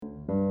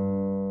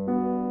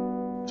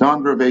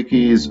John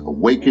Vervaeke's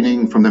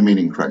Awakening from the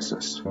Meaning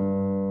Crisis.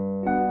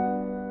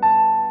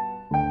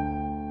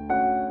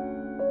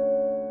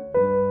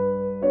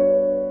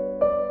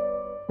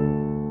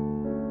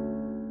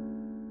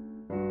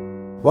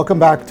 Welcome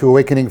back to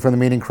Awakening from the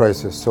Meaning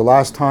Crisis. So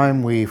last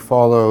time we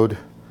followed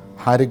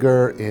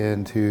Heidegger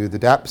into the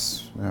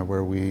depths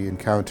where we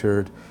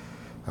encountered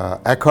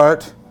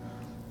Eckhart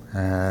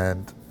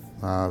and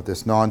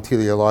this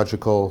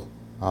non-teleological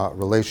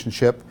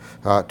relationship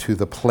to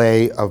the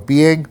play of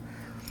being,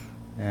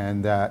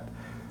 and that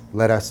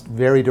led us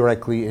very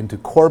directly into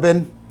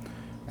Corbin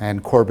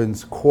and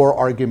Corbin's core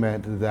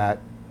argument that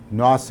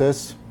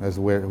gnosis, as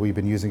we've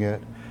been using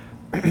it,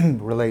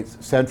 relates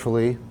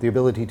centrally, the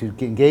ability to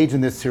engage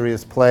in this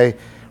serious play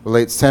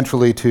relates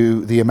centrally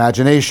to the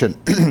imagination.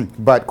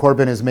 But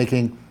Corbin is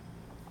making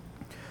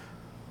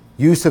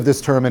use of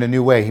this term in a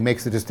new way. He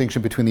makes the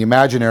distinction between the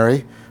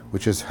imaginary,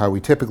 which is how we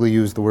typically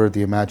use the word,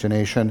 the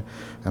imagination,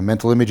 and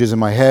mental images in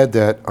my head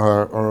that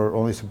are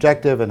only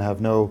subjective and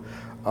have no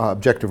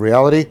objective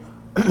reality,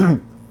 and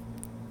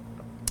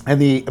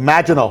the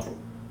imaginal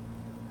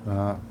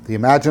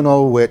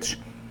which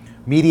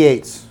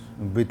mediates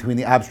between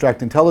the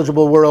abstract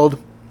intelligible world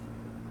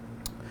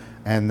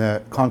and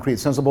the concrete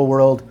sensible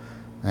world,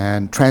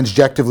 and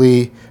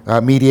transjectively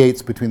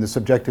mediates between the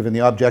subjective and the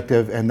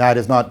objective, and that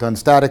is not done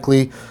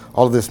statically.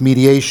 All of this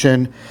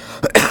mediation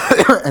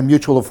and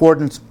mutual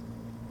affordance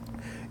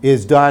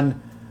is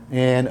done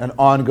in an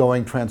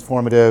ongoing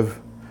transformative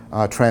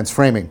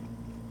transframing,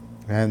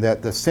 and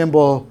that the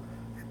symbol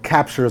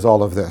captures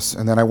all of this.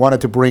 And then I wanted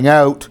to bring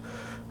out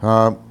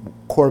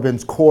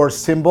Corbin's core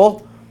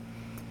symbol,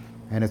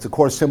 and it's a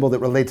core symbol that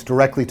relates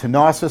directly to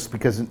gnosis,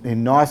 because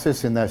in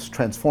gnosis, in this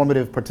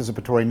transformative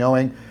participatory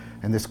knowing,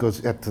 and this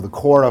goes to the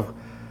core of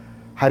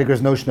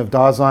Heidegger's notion of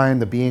Dasein,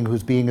 the being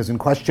whose being is in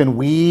question,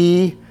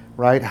 we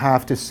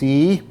have to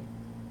see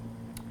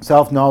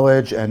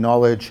self-knowledge and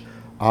knowledge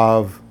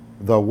of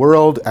the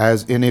world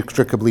as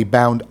inextricably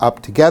bound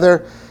up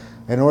together.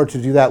 In order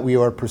to do that, we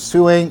are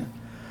pursuing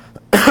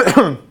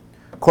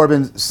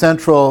Corbin's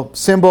central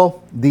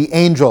symbol, the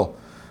angel,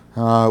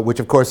 which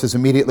of course is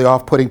immediately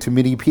off-putting to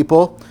many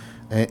people,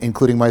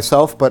 including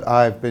myself, but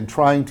I've been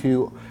trying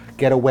to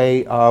get a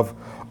way of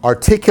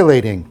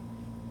articulating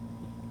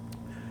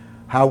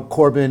how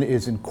Corbin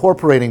is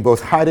incorporating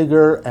both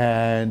Heidegger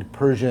and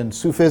Persian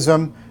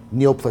Sufism,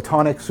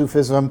 Neoplatonic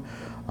Sufism,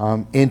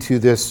 into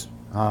this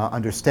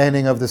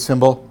understanding of the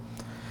symbol.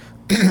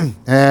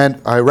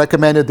 And I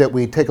recommended that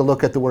we take a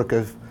look at the work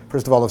of,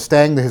 first of all, of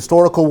Stang, the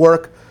historical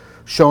work,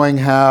 showing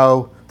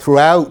how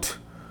throughout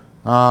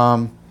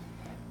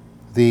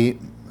the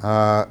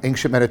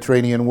ancient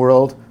Mediterranean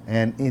world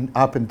and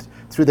up and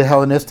through the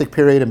Hellenistic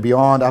period and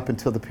beyond, up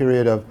until the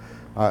period of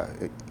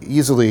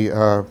easily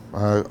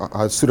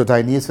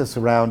pseudo-Dionysus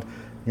around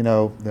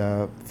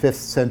the 5th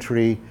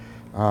century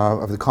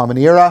of the Common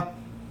Era,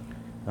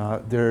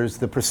 there's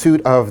the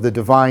pursuit of the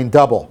divine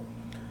double.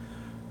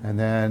 And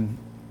then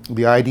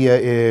the idea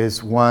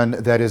is one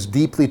that is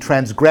deeply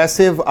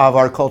transgressive of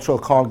our cultural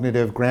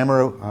cognitive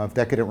grammar of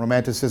decadent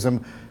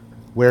romanticism,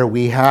 where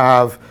we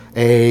are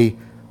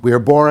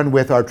born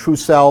with our true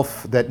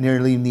self that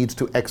nearly needs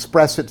to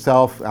express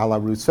itself, a la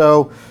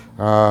Rousseau,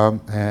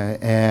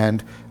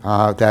 and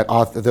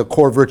that the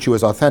core virtue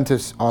is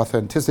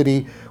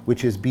authenticity,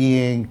 which is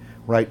being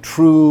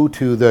true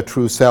to the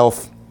true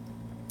self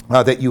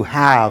that you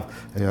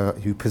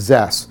you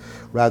possess,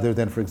 rather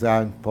than, for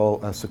example,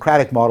 a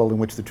Socratic model in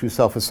which the true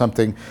self is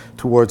something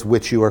towards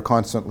which you are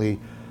constantly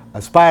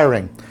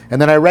aspiring.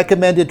 And then I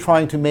recommended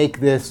trying to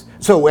make this,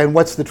 and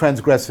what's the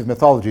transgressive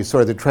mythology?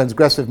 The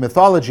transgressive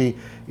mythology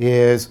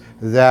is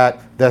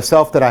that the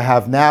self that I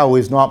have now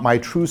is not my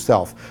true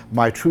self.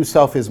 My true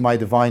self is my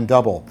divine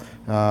double.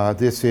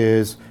 This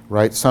is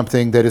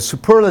something that is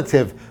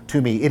superlative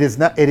to me. It is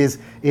not. It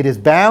is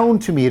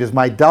bound to me. It is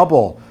my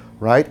double.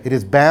 It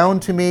is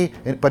bound to me,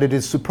 but it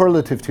is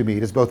superlative to me.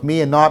 It is both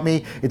me and not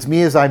me. It's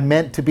me as I'm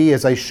meant to be,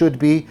 as I should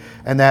be,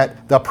 and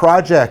that the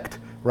project,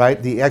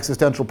 the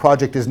existential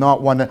project, is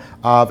not one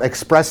of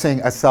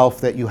expressing a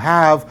self that you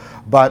have,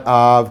 but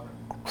of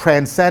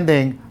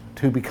transcending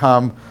to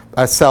become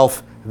a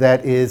self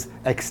that is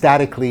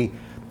ecstatically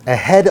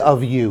ahead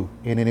of you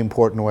in an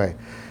important way.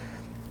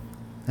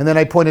 And then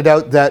I pointed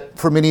out that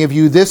for many of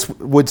you, this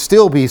would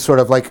still be sort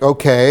of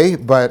okay,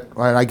 and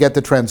I get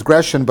the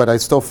transgression, but I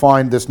still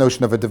find this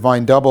notion of a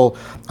divine double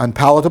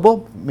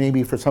unpalatable.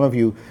 Maybe for some of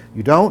you,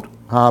 you don't.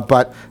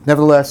 But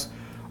nevertheless,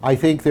 I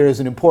think there is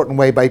an important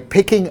way by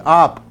picking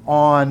up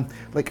on,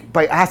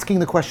 by asking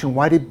the question,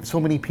 why did so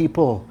many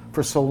people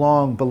for so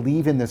long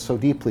believe in this so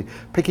deeply?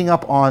 Picking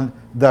up on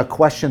the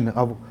question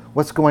of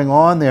what's going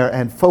on there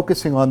and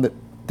focusing on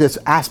this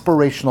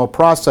aspirational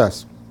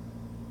process.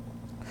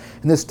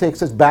 And this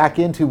takes us back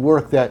into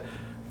work that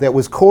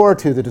was core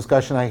to the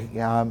discussion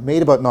I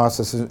made about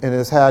gnosis, and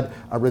has had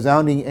a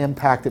resounding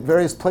impact at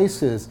various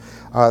places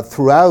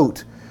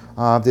throughout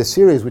this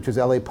series, which is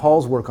L.A.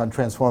 Paul's work on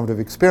transformative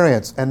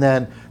experience. And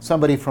then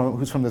somebody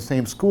who's from the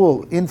same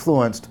school,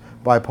 influenced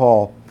by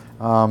Paul,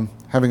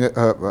 having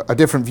a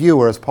different view,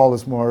 whereas Paul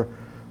is more,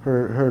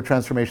 her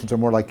transformations are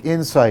more like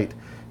insight.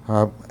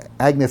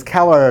 Agnes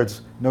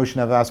Kellard's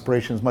notion of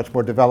aspiration is much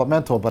more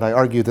developmental, but I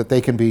argue that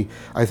they can be,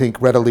 I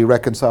think, readily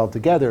reconciled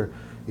together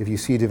if you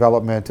see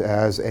development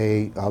as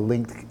a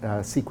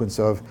linked sequence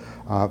of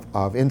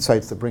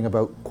insights that bring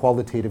about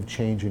qualitative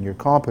change in your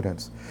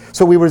competence.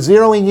 So we were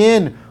zeroing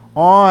in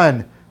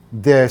on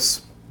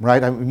this,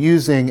 right? I'm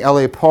using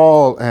L.A.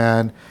 Paul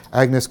and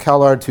Agnes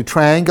Kellard to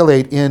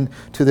triangulate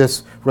into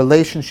this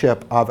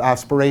relationship of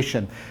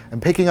aspiration.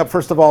 And picking up,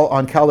 first of all,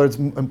 on Kellard's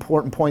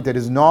important point that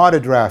is not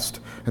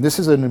addressed, and this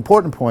is an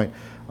important point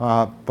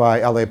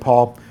by L.A.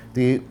 Paul,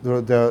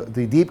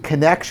 the deep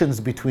connections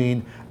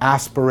between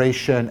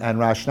aspiration and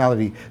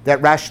rationality.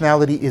 That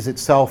rationality is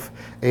itself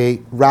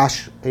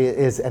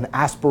is an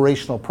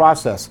aspirational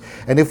process.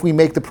 And if we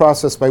make the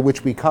process by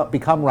which we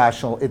become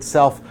rational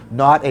itself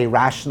not a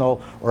rational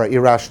or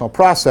irrational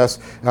process,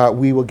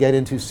 we will get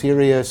into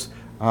serious,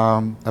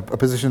 a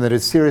position that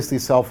is seriously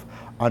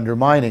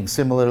self-undermining.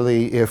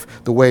 Similarly,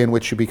 if the way in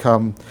which you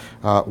become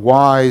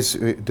wise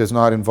does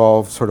not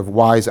involve sort of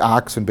wise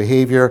acts and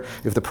behavior,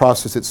 if the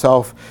process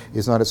itself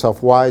is not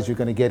itself wise, you're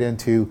going to get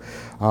into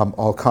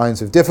all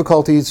kinds of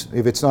difficulties.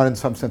 If it's not in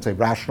some sense a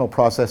rational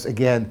process,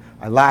 again,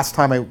 last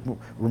time I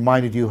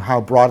reminded you how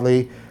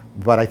broadly,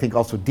 but I think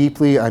also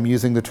deeply, I'm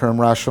using the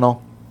term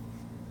rational.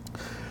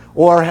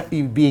 Or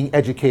being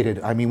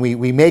educated. I mean,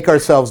 we make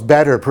ourselves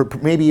better,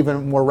 maybe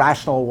even more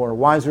rational or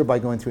wiser by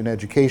going through an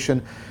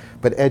education.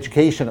 But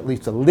education, at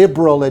least a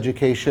liberal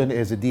education,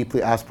 is a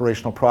deeply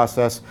aspirational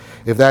process.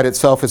 If that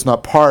itself is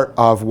not part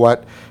of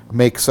what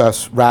makes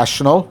us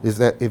rational, is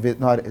that if it's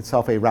not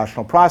itself a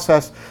rational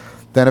process,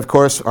 then of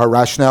course our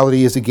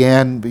rationality is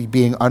again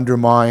being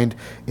undermined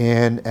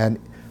in an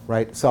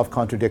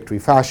self-contradictory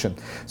fashion.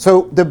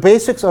 So the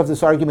basics of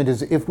this argument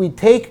is if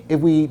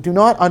we do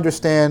not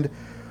understand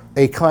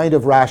a kind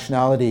of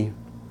rationality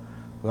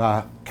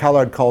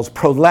Kellard calls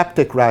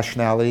proleptic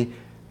rationality,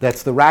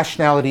 that's the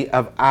rationality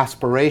of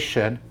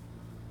aspiration,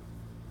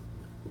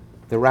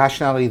 the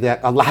rationality that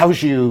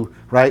allows you,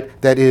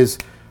 that is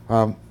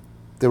the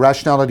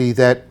rationality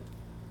that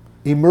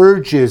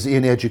emerges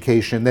in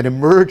education, that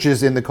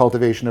emerges in the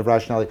cultivation of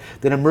rationality,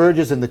 that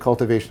emerges in the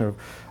cultivation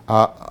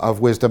of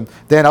wisdom,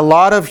 then a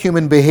lot of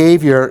human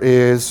behavior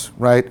is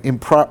not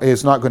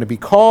going to be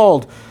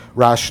called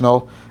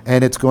rational,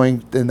 and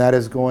that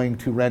is going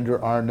to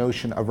render our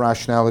notion of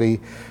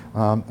rationality,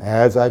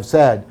 as I've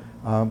said,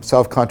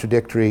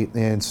 self-contradictory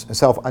and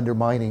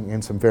self-undermining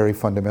in some very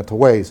fundamental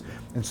ways.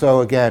 And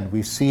so again,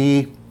 we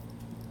see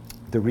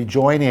the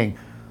rejoining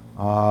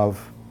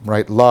of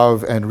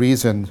love and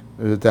reason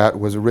that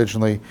was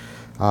originally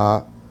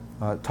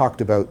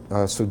talked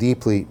about so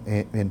deeply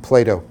in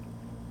Plato.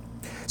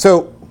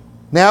 So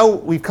now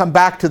we've come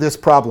back to this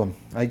problem.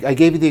 I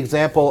gave you the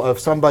example of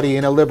somebody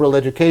in a liberal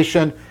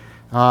education,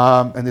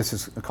 and this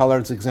is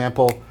Kellard's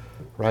example.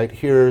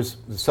 Here's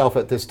the self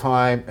at this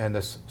time and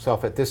the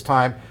self at this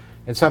time.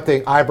 And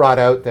something I brought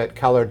out that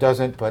Kellard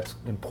doesn't, but it's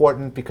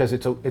important because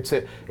it's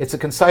a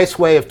concise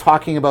way of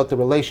talking about the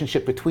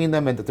relationship between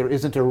them, and that there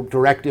isn't a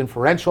direct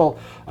inferential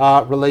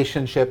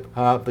relationship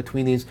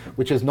between these,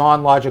 which is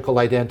non-logical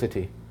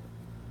identity.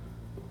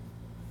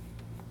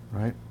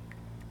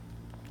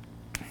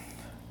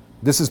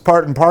 This is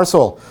part and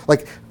parcel.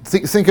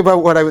 Think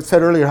about what I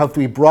said earlier, how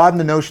we broaden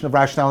the notion of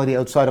rationality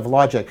outside of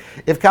logic.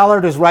 If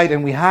Kellard is right,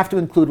 and we have to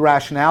include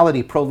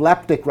rationality,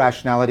 proleptic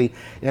rationality,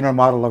 in our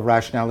model of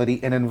rationality,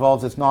 and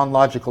involves its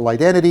non-logical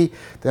identity,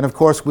 then of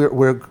course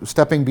we're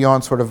stepping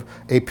beyond sort of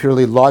a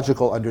purely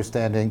logical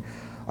understanding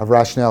of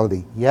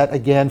rationality. Yet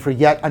again, for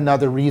yet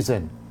another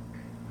reason.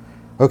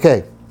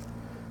 Okay,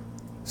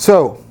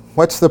 so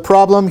what's the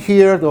problem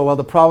here? Well,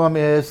 the problem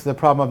is the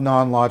problem of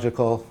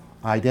non-logical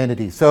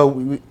identity.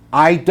 So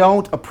I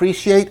don't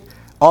appreciate,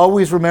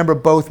 always remember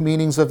both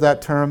meanings of that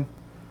term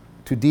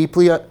too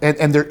deeply,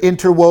 and they're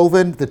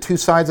interwoven, the two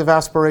sides of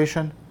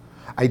aspiration.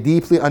 I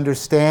deeply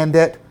understand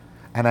it,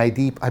 and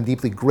I'm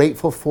deeply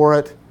grateful for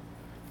it.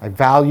 I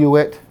value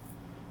it,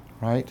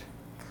 I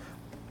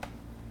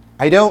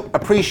don't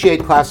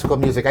appreciate classical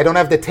music. I don't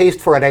have the taste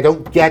for it. I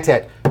don't get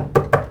it.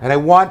 And I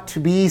want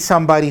to be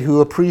somebody who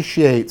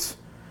appreciates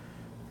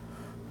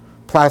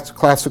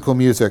classical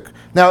music.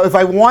 Now, if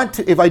I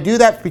do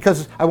that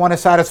because I want to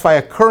satisfy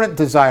a current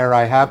desire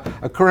I have,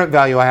 a current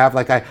value I have,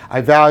 like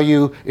I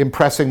value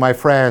impressing my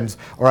friends,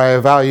 or I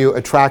value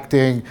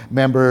attracting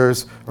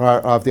members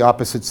of the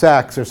opposite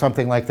sex, or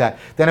something like that,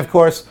 then of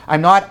course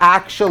I'm not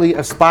actually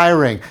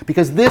aspiring,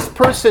 because this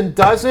person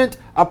doesn't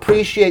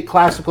appreciate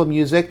classical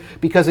music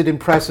because it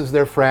impresses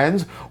their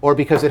friends, or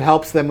because it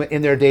helps them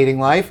in their dating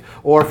life,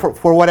 or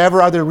for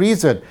whatever other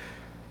reason.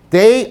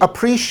 They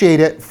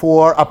appreciate it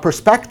for a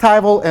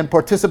perspectival and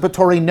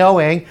participatory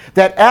knowing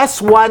that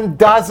S1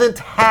 doesn't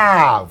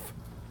have.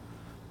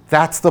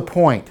 That's the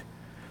point.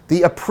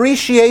 The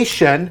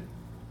appreciation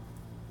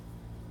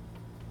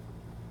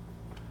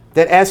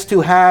that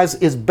S2 has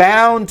is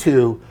bound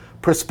to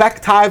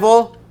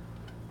perspectival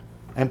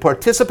and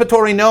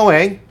participatory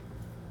knowing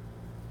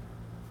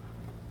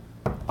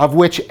of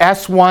which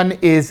S1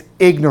 is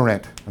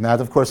ignorant. And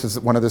that, of course, is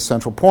one of the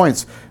central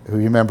points, if you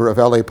remember, of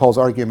L.A. Paul's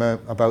argument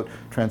about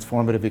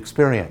transformative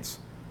experience.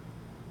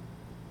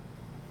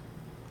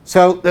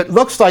 So it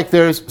looks like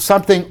there's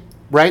something,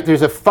 right?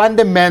 There's a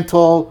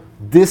fundamental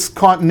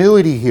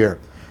discontinuity here.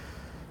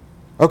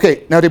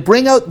 Okay, now to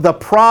bring out the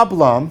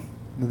problem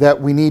that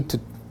we need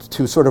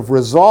to sort of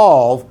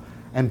resolve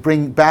and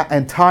bring back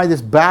and tie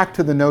this back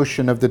to the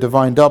notion of the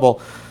divine double,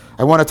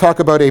 I want to talk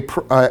about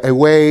a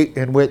way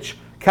in which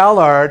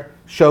Callard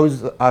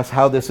shows us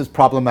how this is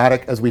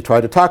problematic as we try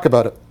to talk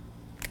about it.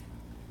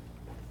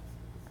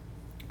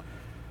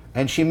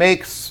 And she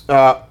makes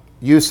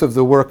use of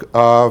the work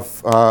of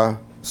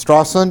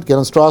Strawson,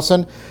 Galen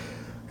Strawson,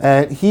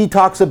 and he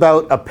talks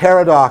about a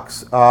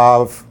paradox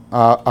of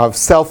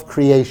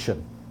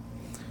self-creation.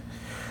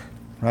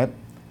 Right?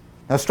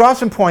 Now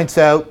Strawson points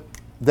out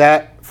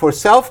that for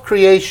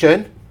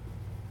self-creation,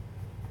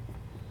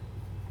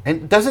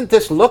 and doesn't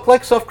this look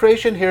like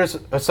self-creation? Here's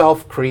a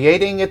self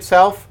creating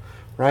itself,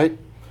 right?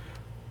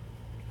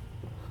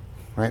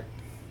 Right.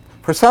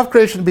 For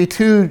self-creation to be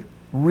to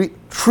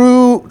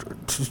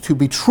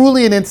be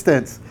truly an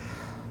instance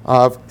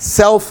of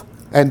self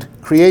and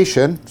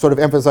creation, sort of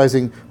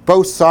emphasizing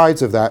both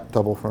sides of that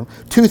double form,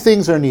 two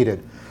things are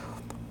needed.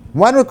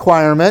 One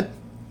requirement,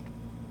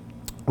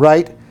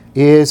 right,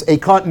 is a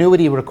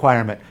continuity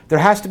requirement. There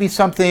has to be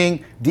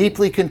something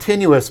deeply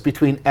continuous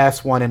between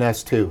S1 and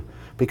S2.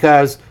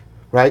 Because,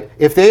 right,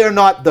 if they are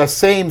not the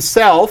same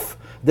self,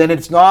 then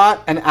it's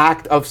not an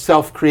act of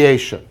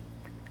self-creation.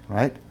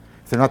 Right?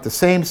 If they're not the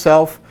same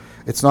self,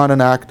 it's not an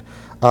act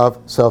of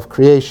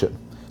self-creation.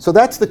 So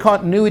that's the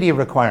continuity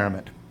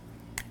requirement.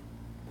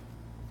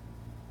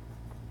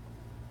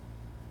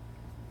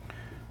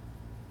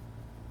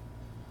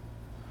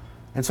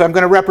 And so I'm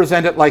going to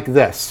represent it like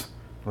this,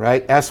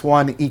 right?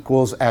 S1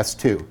 equals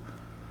S2.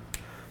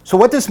 So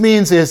what this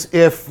means is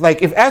if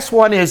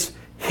S1 is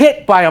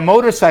hit by a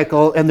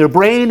motorcycle and their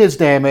brain is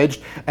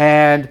damaged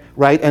and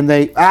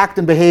they act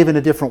and behave in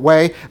a different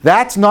way,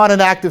 that's not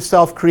an act of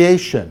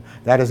self-creation.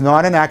 That is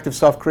not an act of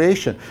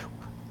self-creation.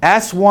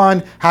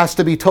 S1 has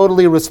to be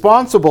totally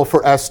responsible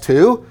for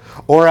S2,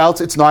 or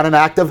else it's not an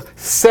act of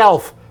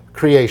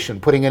self-creation,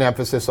 putting an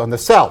emphasis on the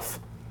self.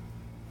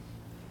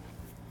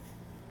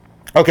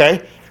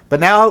 Okay, but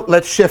now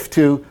let's shift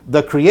to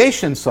the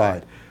creation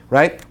side,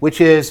 right?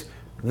 Which is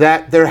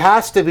that there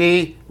has to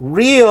be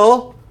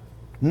real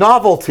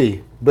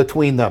novelty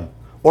between them,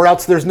 or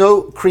else there's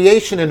no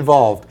creation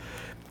involved.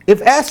 If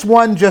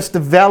S1 just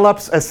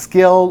develops a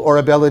skill or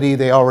ability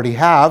they already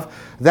have,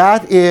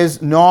 that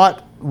is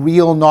not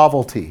real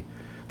novelty.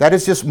 That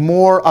is just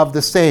more of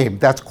the same.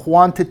 That's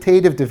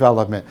quantitative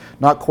development,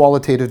 not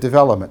qualitative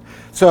development.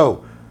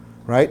 So,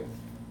 right,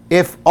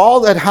 if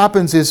all that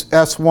happens is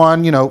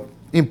S1,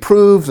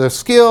 improves their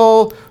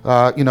skill,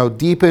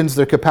 deepens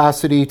their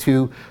capacity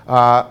to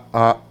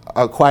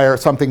acquire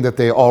something that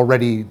they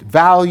already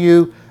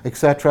value,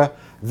 etc.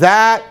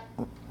 That,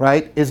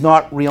 right, is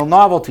not real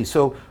novelty.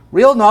 So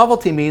real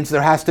novelty means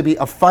there has to be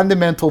a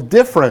fundamental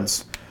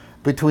difference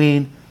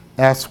between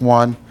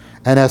S1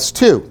 and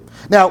S2.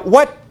 Now,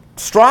 what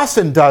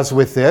Strawson does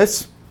with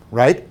this,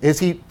 right, is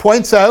he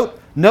points out,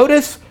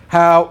 notice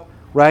how,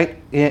 right,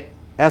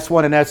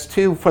 S1 and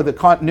S2 for the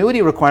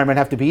continuity requirement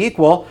have to be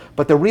equal,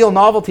 but the real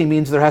novelty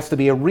means there has to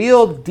be a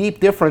real deep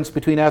difference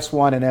between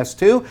S1 and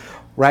S2,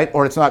 right,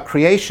 or it's not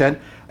creation.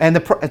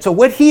 And so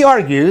what he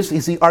argues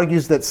is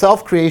that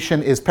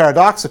self-creation is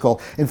paradoxical.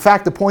 In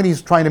fact, the point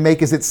he's trying to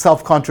make is it's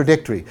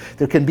self-contradictory.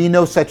 There can be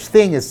no such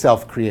thing as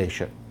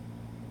self-creation,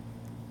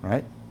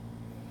 right?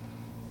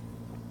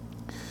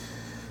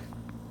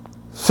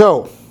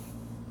 So,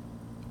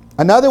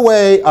 another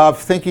way of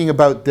thinking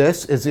about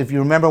this is, if you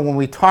remember when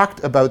we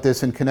talked about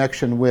this in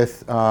connection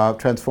with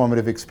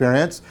transformative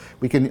experience,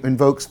 we can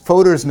invoke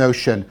Fodor's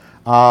notion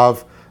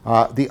of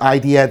the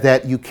idea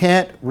that you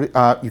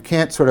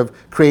can't sort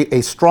of create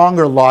a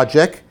stronger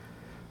logic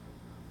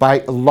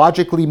by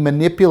logically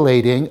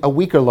manipulating a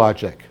weaker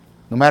logic.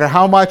 No matter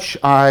how much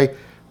I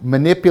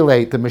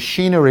manipulate the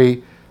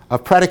machinery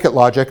of predicate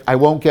logic, I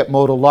won't get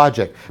modal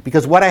logic.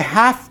 Because what I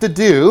have to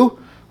do,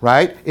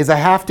 right, is I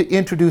have to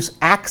introduce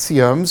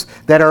axioms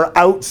that are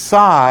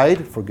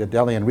outside, for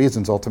Gödelian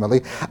reasons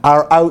ultimately,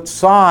 are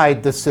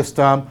outside the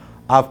system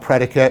of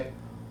predicate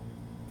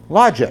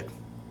logic.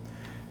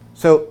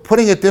 So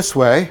putting it this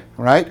way,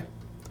 right,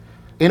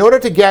 in order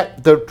to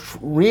get the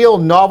real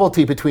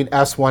novelty between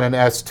S1 and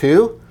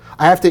S2,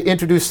 I have to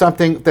introduce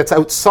something that's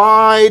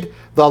outside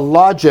the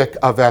logic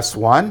of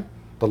S1,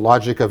 the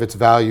logic of its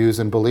values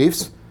and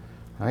beliefs,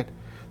 right,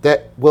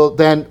 that will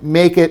then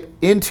make it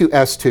into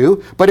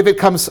S2. But if it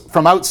comes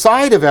from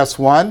outside of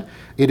S1,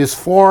 it is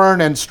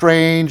foreign and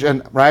strange,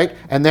 and right,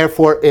 and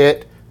therefore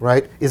it,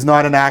 right, is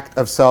not an act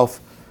of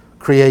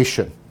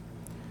self-creation.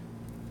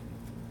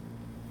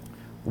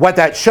 What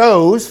that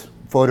shows,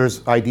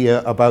 Fodor's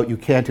idea about you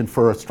can't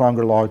infer a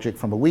stronger logic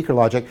from a weaker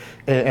logic,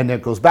 and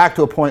it goes back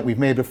to a point we've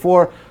made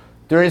before,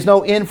 there is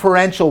no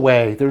inferential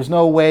way. There's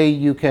no way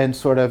you can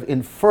sort of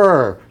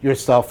infer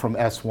yourself from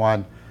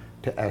S1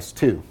 to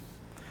S2.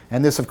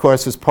 And this, of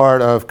course, is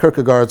part of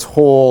Kierkegaard's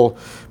whole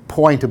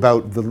point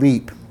about the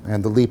leap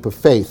and the leap of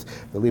faith.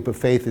 The leap of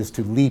faith is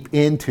to leap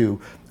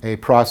into a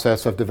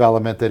process of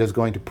development that is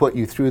going to put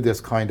you through this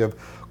kind of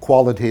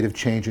qualitative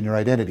change in your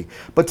identity.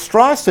 But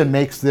Strawson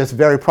makes this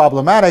very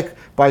problematic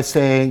by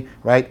saying,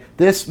 right,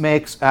 this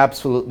makes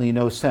absolutely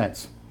no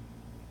sense.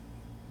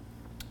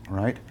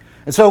 Right?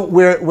 And so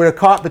we're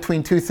caught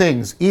between two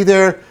things.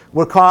 Either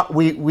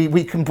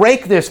we can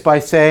break this by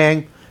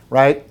saying,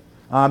 right,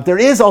 there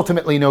is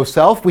ultimately no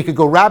self. We could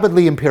go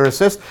rabidly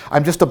empiricist.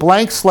 I'm just a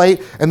blank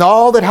slate, and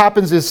all that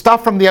happens is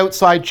stuff from the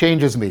outside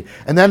changes me.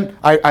 And then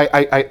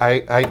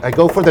I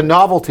go for the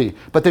novelty,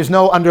 but there's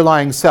no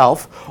underlying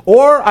self.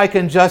 Or I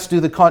can just do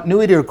the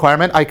continuity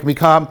requirement. I can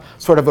become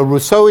sort of a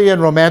Rousseauian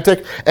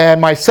romantic, and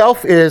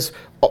myself is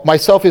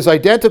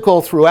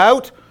identical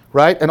throughout,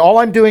 right? And all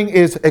I'm doing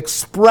is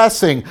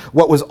expressing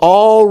what was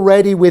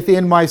already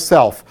within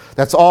myself.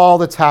 That's all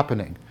that's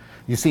happening.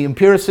 You see,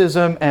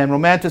 empiricism and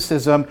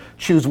romanticism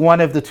choose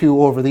one of the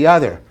two over the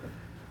other.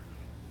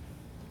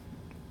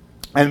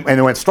 And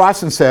what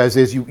Strawson says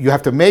is you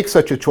have to make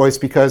such a choice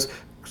because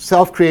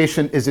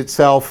self-creation is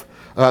itself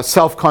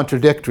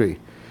self-contradictory.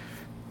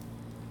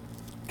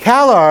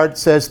 Callard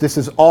says this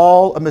is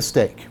all a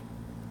mistake.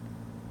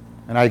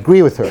 And I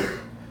agree with her.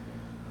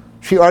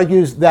 She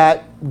argues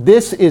that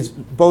this is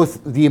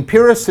both the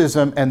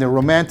empiricism and the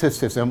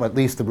romanticism, at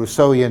least the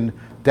Rousseauian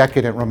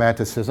decadent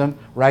romanticism,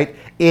 right,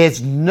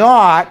 is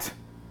not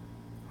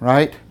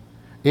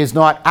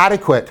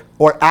adequate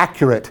or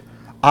accurate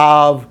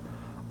of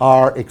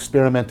our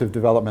experiment of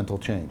developmental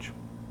change.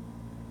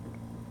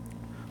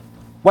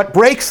 What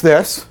breaks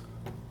this,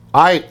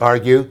 I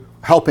argue,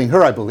 helping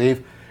her, I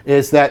believe,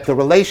 is that the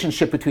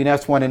relationship between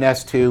S1 and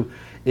S2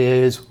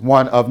 is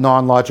one of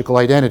non-logical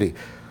identity.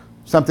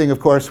 Something, of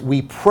course,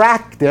 we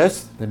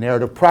practice, the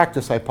narrative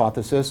practice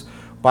hypothesis,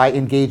 by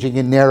engaging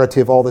in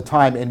narrative all the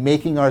time and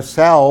making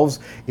ourselves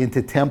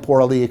into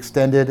temporally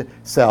extended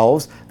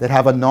selves that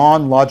have a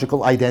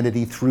non-logical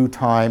identity through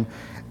time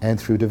and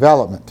through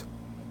development.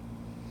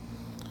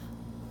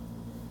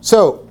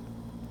 So,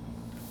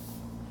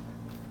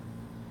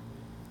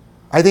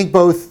 I think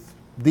both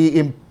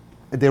the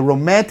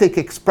romantic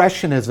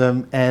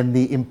expressionism and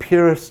the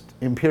empiricist,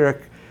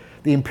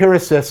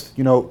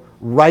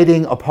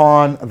 writing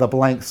upon the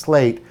blank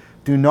slate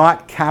do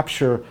not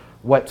capture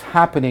what's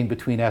happening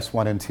between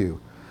S1 and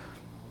 2.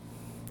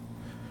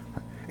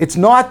 It's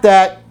not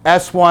that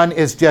S1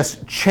 is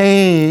just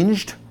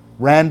changed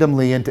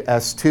randomly into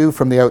S2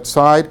 from the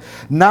outside.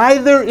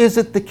 Neither is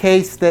it the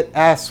case that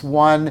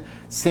S1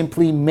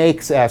 simply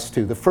makes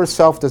S2. The first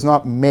self does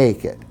not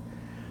make it,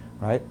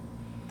 right?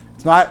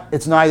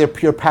 It's neither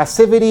pure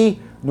passivity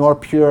nor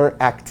pure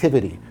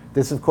activity.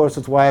 This, of course,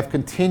 is why I've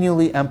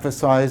continually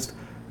emphasized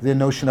the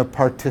notion of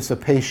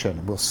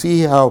participation. We'll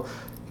see how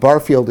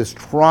Barfield is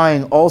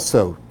trying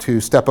also to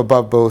step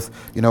above both,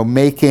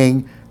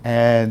 making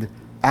and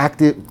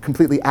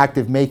completely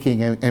active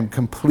making and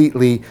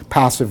completely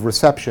passive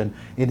reception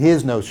in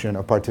his notion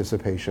of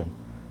participation.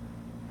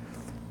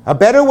 A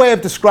better way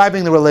of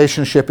describing the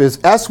relationship is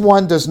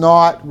S1 does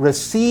not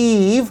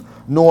receive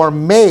nor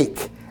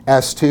make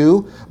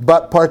S2,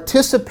 but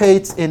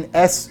participates in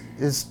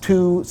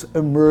S2's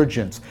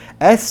emergence.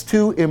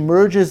 S2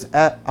 emerges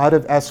out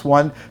of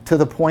S1 to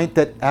the point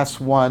that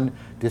S1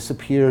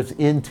 disappears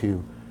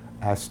into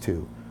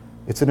S2.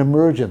 It's an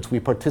emergence. We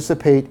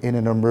participate in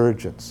an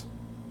emergence.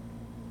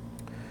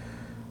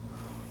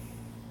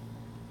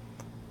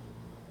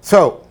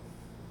 So,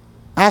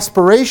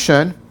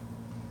 aspiration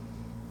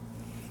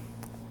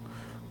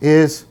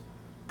is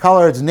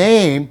Callard's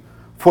name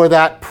for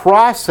that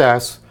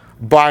process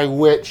by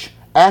which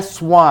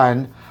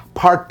S1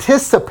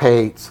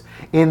 participates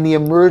in the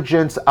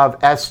emergence of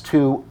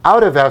S2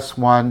 out of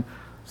S1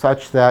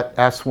 such that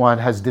S1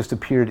 has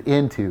disappeared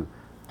into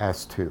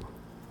S2.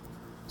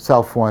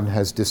 Self 1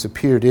 has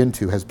disappeared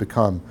into, has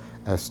become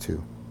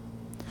S2.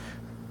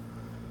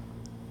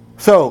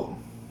 So,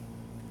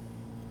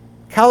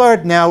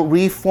 Callard now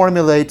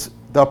reformulates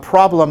the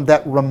problem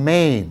that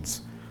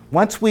remains.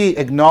 Once we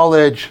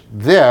acknowledge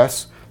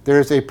this,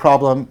 there's a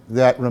problem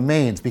that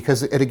remains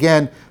because it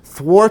again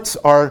thwarts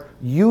our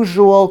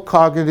usual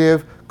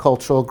cognitive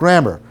cultural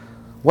grammar.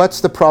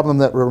 What's the problem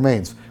that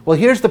remains? Well,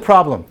 here's the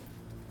problem.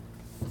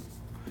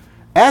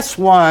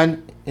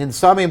 S1, in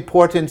some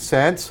important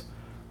sense,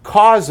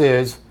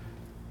 causes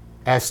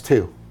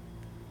S2.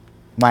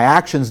 My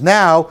actions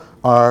now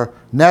are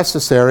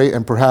necessary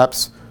and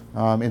perhaps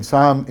in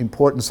some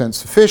important sense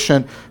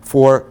sufficient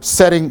for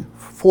setting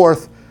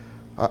forth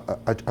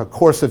a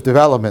course of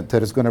development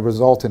that is going to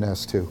result in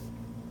S2.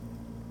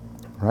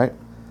 Right?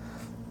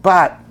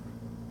 But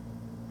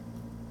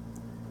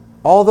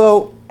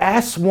although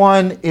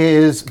S1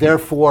 is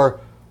therefore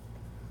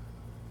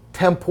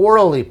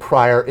temporally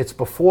prior, it's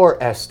before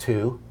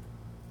S2,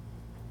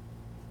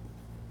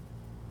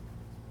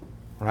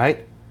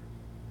 right?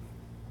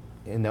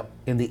 In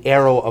the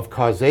arrow of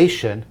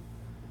causation,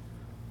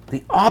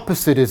 the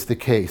opposite is the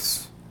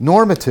case,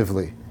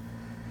 normatively.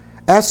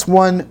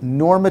 S1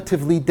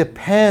 normatively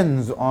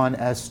depends on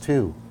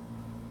S2.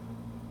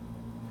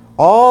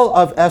 all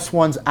of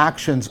S1's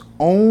actions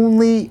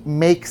only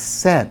make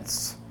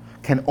sense,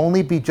 can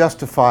only be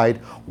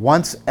justified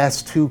once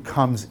S2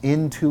 comes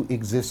into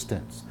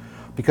existence.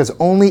 Because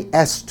only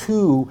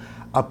S2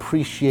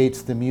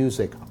 appreciates the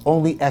music.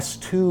 Only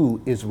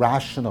S2 is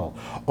rational.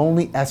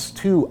 Only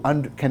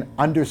S2 can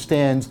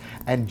understands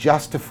and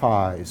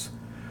justifies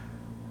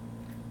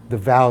the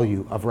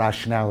value of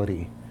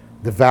rationality,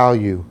 the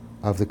value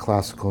of the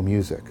classical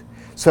music.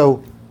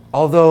 So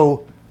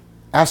although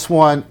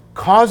S1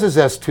 causes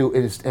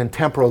S2 and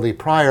temporally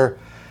prior,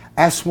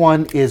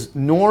 S1 is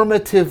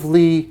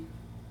normatively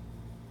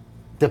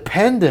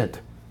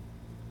dependent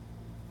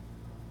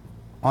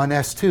on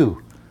S2.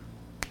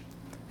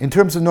 In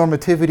terms of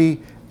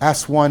normativity,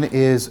 S1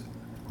 is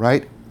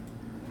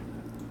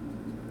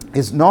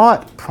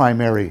not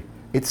primary,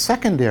 it's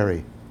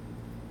secondary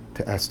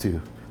to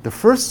S2. The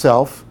first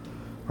self,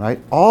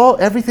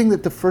 everything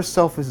that the first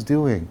self is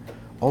doing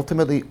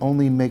ultimately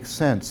only makes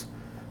sense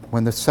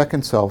when the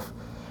second self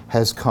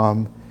has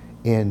come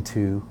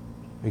into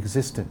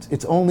existence.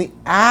 It's only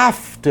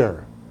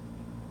after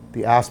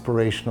the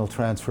aspirational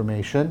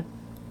transformation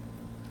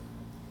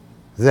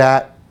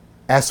that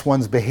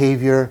S1's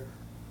behavior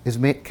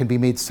can be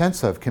made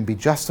sense of, can be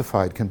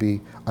justified, can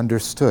be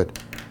understood.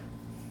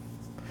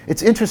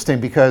 It's interesting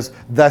because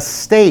the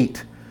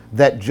state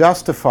that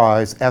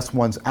justifies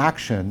S1's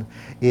action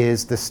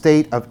is the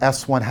state of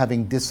S1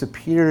 having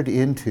disappeared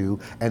into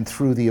and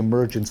through the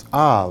emergence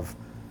of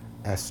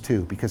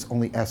S2, because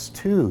only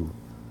S2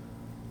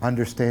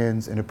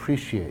 understands and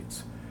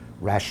appreciates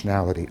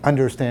rationality,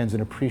 understands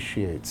and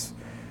appreciates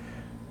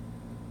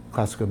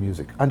classical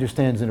music,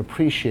 understands and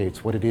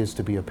appreciates what it is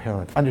to be a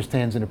parent,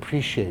 understands and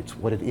appreciates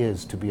what it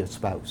is to be a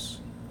spouse.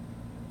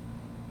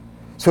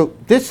 So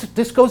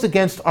this goes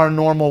against our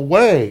normal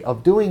way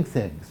of doing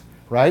things,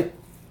 right?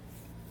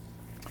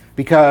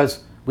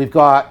 Because we've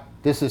got,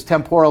 this is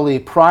temporally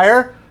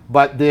prior,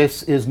 but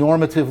this is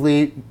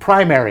normatively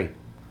primary.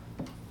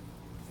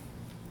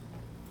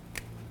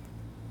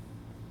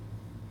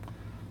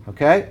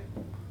 Okay?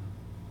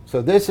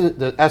 So this is,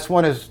 the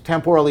S1 is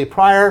temporally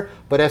prior,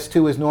 but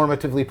S2 is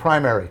normatively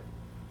primary.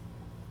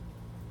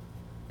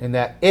 In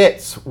that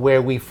it's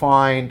where we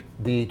find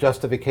the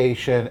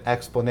justification,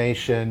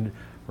 explanation,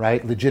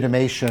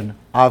 legitimation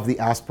of the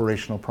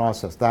aspirational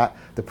process, that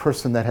the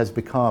person that has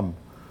become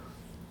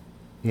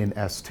in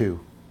S2.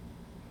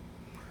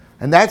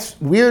 And that's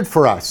weird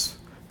for us,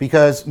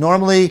 because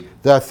normally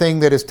the thing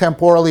that is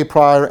temporally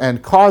prior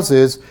and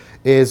causes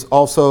is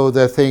also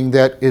the thing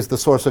that is the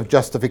source of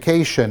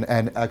justification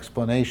and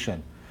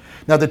explanation.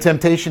 Now the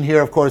temptation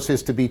here, of course,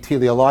 is to be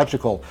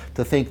teleological,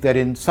 to think that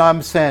in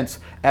some sense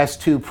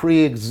S2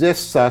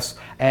 pre-exists us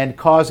and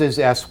causes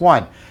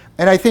S1.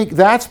 And I think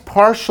that's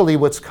partially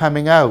what's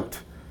coming out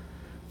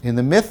in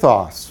the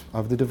mythos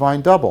of the divine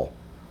double.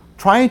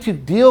 Trying to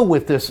deal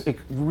with this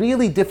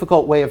really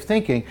difficult way of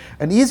thinking.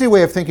 An easy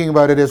way of thinking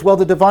about it is, well,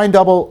 the divine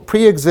double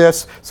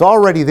pre-exists, it's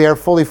already there,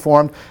 fully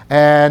formed,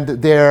 and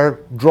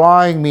they're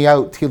drawing me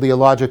out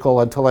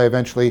teleological until I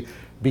eventually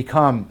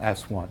become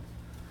S1,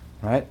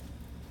 right?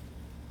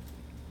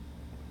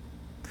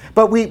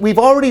 But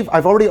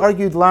I've already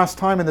argued last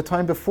time and the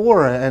time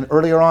before and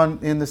earlier on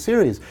in the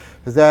series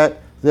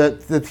that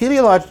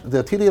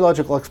the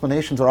teleological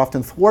explanations are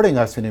often thwarting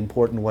us in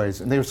important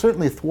ways, and they're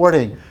certainly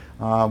thwarting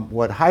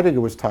what Heidegger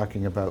was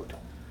talking about.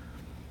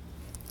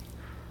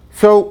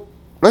 So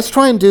let's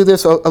try and do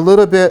this a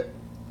little bit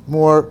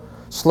more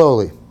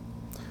slowly.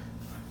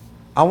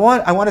 I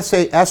want to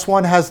say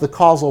S1 has the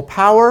causal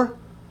power,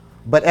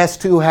 but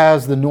S2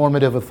 has the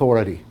normative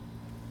authority.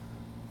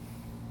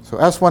 So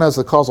S1 has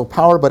the causal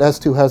power, but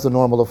S2 has the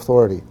normal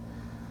authority.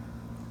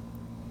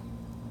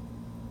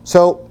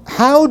 So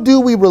how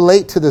do we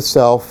relate to the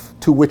self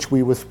to which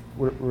we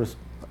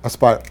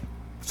aspire?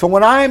 So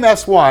when I'm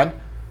S1,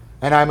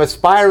 and I'm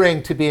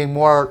aspiring to being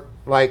more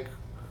like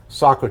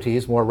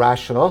Socrates, more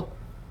rational,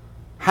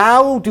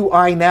 how do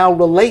I now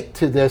relate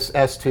to this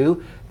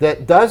S2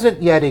 that doesn't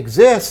yet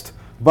exist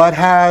but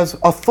has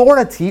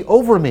authority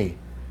over me?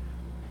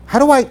 How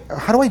do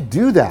I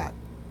do that?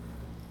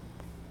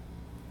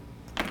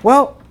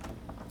 Well,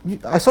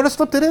 I sort of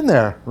slipped it in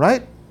there,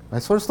 right? I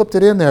sort of slipped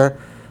it in there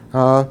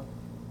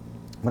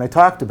when I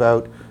talked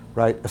about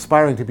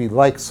aspiring to be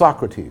like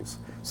Socrates.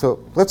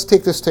 So let's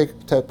take this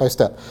step by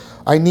step.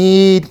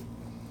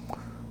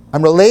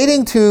 I'm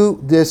relating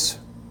to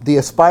the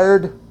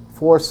aspired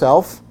for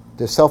self,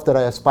 the self that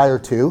I aspire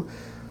to.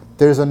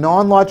 There's a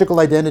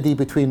non-logical identity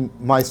between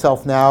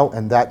myself now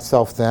and that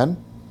self then.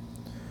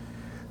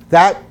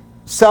 That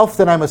self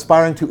that I'm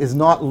aspiring to is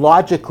not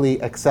logically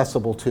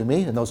accessible to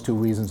me, and those two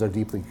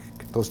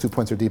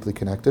points are deeply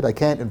connected. I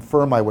can't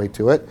infer my way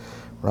to it,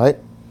 right?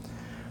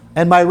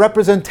 And my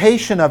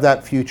representation of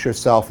that future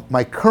self,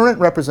 my current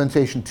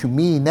representation to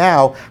me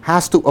now,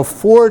 has to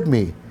afford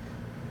me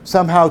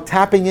somehow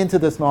tapping into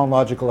this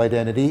non-logical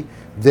identity,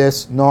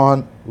 this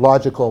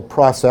non-logical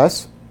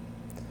process.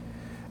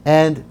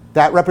 And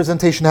that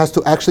representation has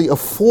to actually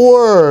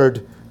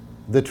afford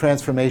the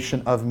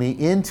transformation of me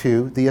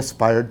into the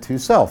aspired to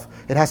self.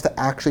 It has to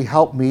actually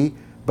help me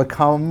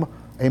become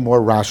a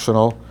more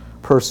rational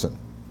person.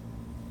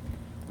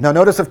 Now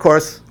notice, of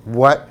course,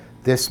 what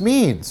this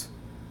means.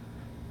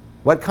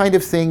 What kind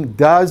of thing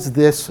does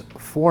this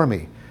for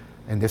me?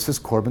 And this is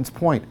Corbin's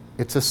point.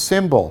 It's a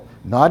symbol,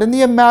 not in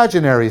the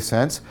imaginary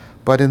sense,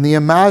 but in the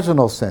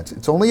imaginal sense.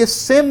 It's only a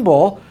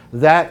symbol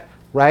that,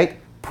 right,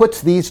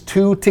 puts these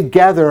two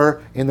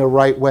together in the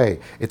right way.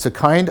 It's a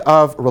kind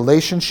of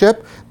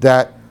relationship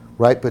that,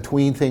 right,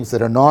 between things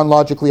that are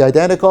non-logically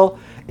identical.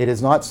 It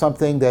is not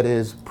something that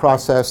is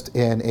processed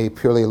in a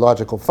purely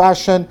logical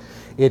fashion.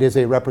 It is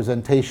a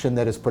representation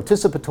that is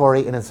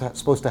participatory and is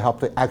supposed to help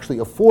to actually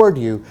afford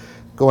you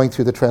going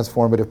through the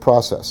transformative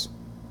process.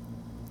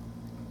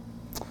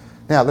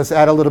 Now, let's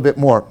add a little bit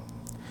more.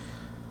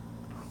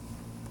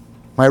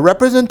 My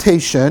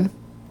representation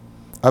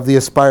of the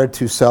aspired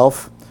to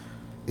self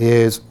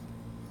it's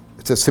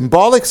a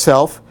symbolic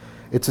self.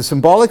 It's a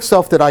symbolic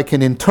self that I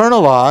can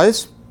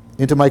internalize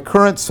into my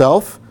current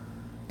self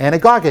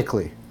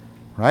anagogically,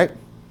 right?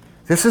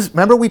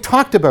 Remember we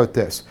talked about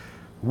this.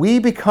 We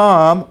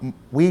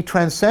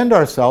transcend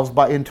ourselves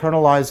by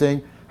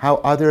internalizing how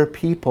other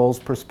people's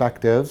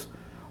perspectives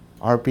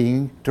are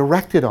being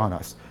directed on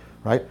us,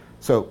 right?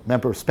 So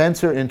remember,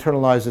 Spencer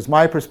internalizes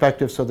my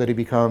perspective so that he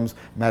becomes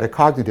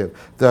metacognitive.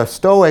 The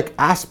Stoic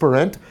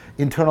aspirant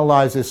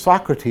internalizes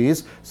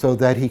Socrates so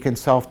that he can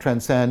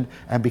self-transcend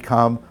and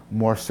become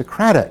more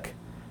Socratic,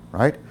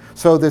 right?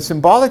 So the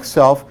symbolic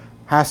self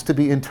has to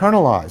be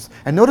internalized.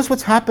 And notice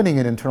what's happening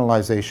in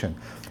internalization.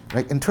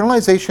 Right?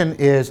 Internalization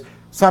is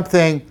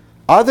something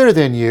other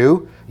than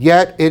you,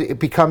 yet it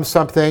becomes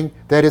something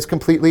that is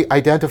completely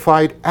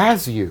identified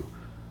as you.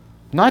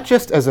 Not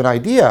just as an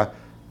idea,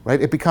 right?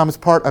 It becomes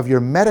part of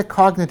your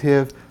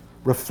metacognitive,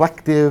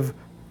 reflective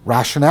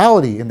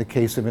rationality in the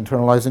case of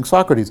internalizing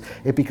Socrates.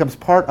 It becomes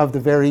part of the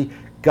very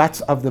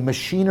guts of the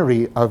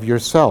machinery of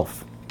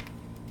yourself.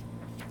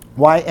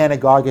 Why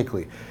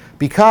anagogically?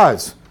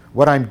 Because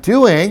what I'm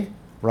doing,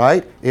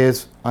 right,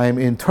 is I'm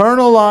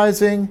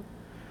internalizing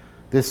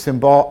this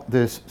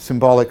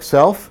symbolic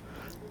self,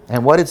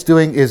 and what it's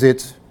doing is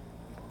it's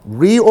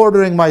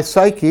reordering my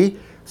psyche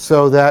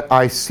so that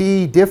I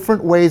see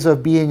different ways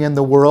of being in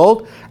the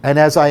world, and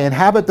as I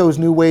inhabit those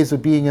new ways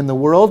of being in the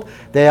world,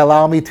 they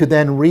allow me to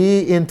then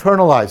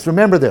re-internalize.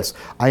 Remember this,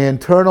 I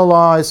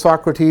internalize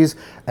Socrates,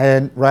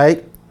 and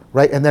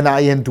and then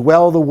I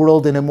indwell the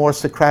world in a more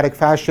Socratic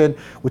fashion,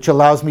 which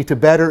allows me to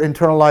better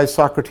internalize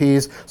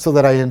Socrates so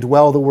that I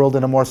indwell the world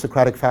in a more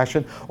Socratic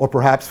fashion. Or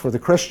perhaps for the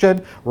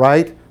Christian,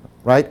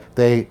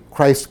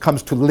 Christ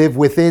comes to live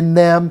within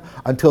them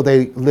until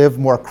they live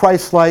more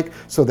Christ-like,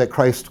 so that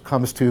Christ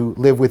comes to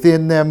live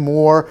within them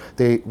more.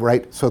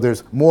 So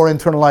there's more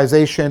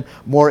internalization,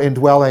 more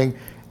indwelling,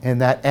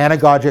 and that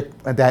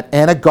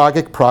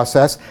anagogic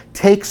process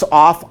takes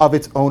off of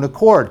its own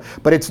accord.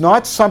 But it's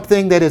not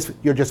something that is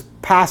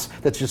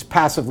that's just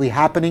passively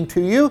happening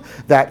to you,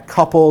 that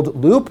coupled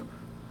loop.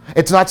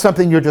 It's not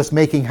something you're just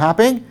making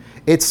happen.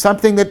 It's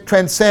something that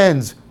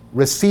transcends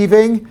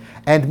receiving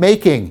and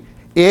making.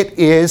 It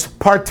is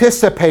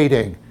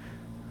participating.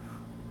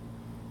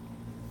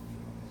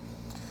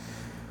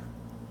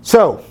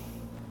 So,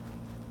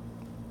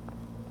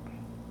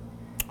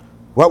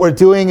 what we're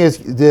doing is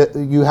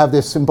you have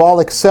this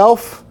symbolic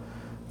self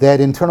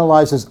that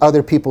internalizes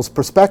other people's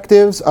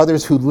perspectives,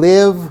 others who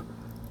live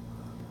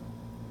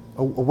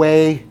a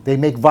way they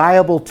make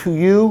viable to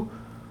you,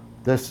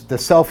 the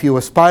self you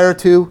aspire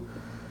to.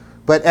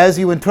 But as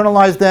you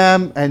internalize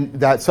them and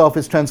that self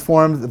is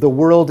transformed, the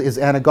world is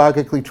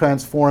anagogically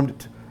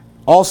transformed.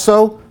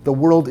 Also, the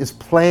world is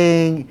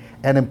playing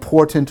an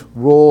important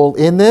role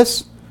in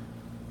this.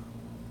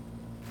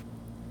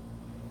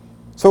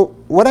 So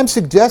what I'm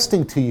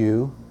suggesting to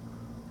you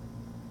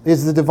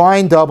is the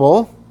divine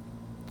double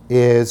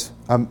is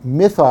a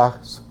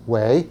mythos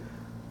way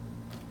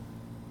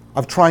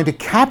of trying to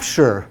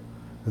capture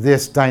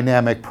this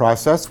dynamic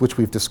process, which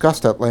we've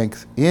discussed at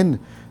length in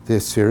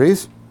this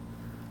series.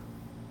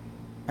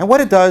 And what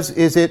it does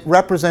is it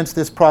represents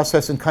this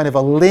process in kind of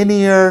a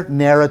linear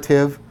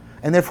narrative,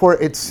 and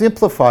therefore it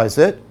simplifies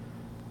it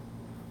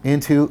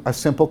into a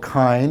simple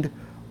kind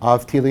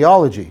of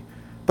teleology.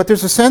 But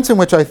there's a sense in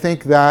which I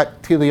think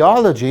that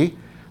teleology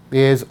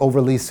is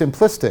overly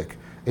simplistic.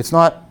 It's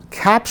not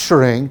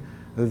capturing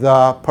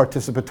the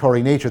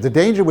participatory nature. The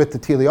danger with the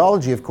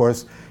teleology, of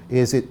course,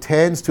 is it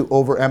tends to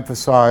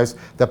overemphasize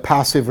the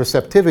passive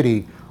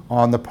receptivity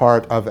on the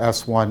part of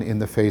S1 in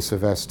the face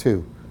of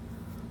S2.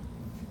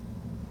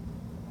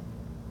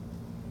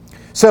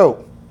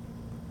 So,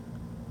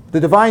 the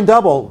divine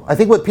double, I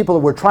think what people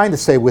were trying to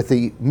say with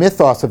the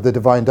mythos of the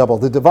divine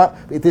double,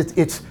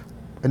 it's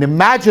an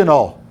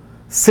imaginal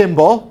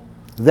symbol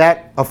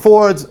that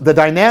affords the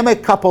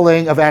dynamic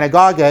coupling of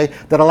anagoge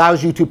that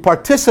allows you to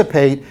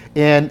participate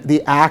in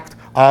the act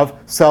of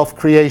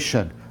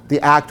self-creation, the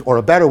act, or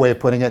a better way of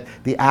putting it,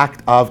 the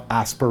act of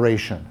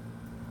aspiration.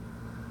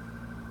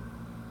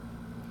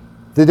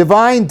 The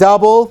divine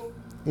double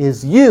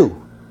is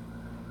you,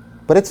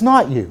 but it's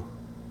not you.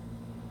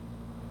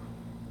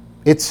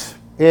 It's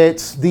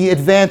It's the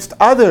advanced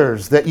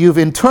others that you've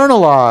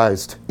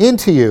internalized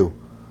into you,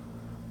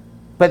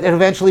 but that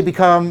eventually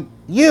become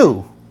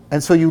you.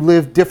 And so you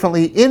live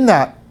differently in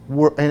that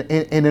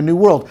in a new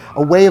world.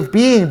 A way of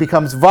being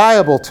becomes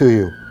viable to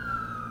you.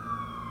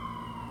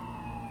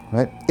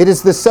 Right? It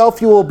is the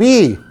self you will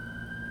be,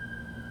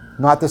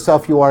 not the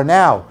self you are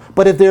now.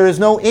 But if there is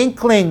no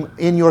inkling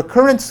in your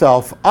current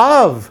self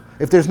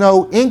if there's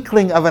no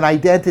inkling of an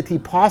identity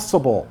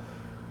possible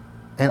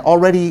and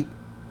already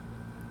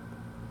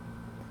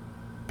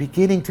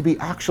beginning to be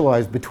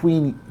actualized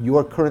between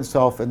your current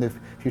self and the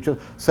future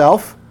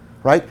self,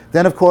 right?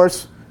 Then of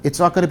course, it's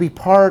not going to be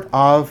part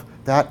of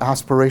that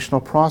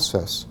aspirational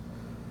process.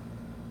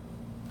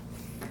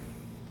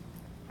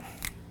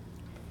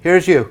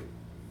 Here's you.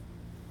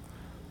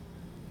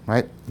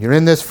 Right? You're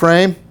in this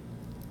frame,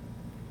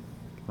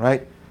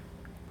 right?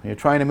 You're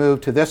trying to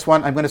move to this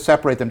one. I'm going to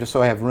separate them just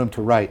so I have room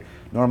to write.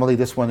 Normally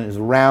this one is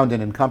round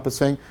and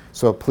encompassing,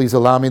 so please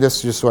allow me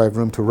this just so I have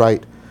room to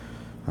write.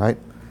 Right?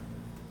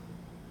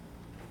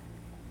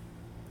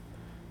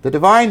 The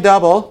divine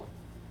double,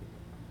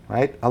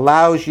 right,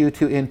 allows you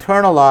to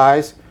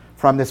internalize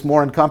from this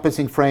more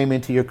encompassing frame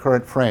into your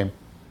current frame.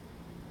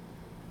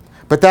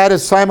 But that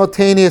is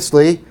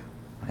simultaneously,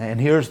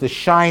 and here's the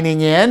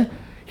shining in,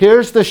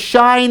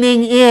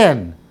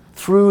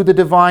 through the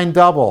divine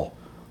double.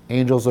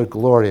 Angels are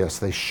glorious,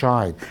 they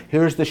shine.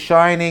 Here's the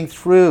shining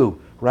through,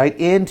 right,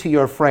 into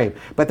your frame.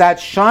 But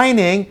that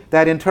shining,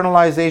 that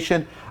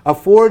internalization,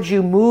 affords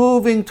you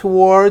moving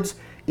towards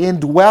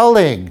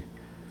indwelling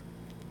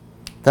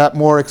that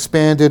more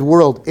expanded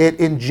world. It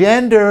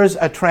engenders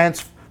a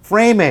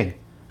transframing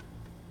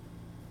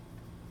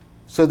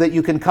so that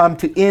you can come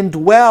to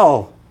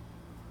indwell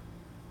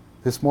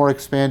this more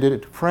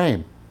expanded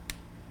frame.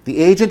 The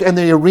agent and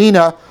the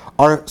arena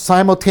are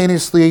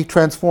simultaneously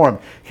transformed.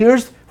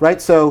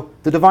 So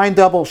the divine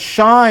double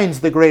shines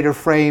the greater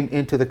frame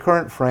into the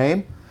current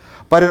frame,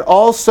 but it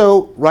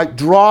also, right,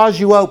 draws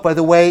you out by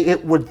the way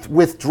it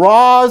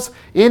withdraws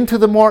into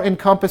the more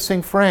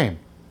encompassing frame.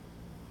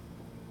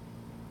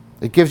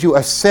 It gives you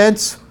a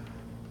sense,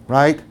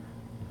 right,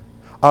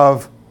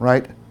 of,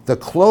 right, the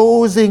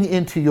closing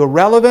into your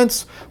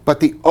relevance, but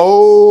the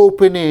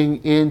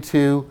opening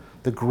into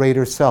the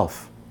greater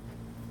self.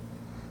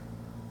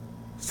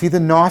 See the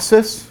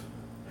gnosis?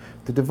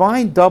 The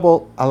divine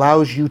double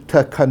allows you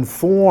to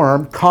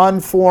conform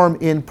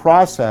in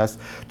process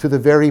to the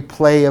very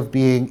play of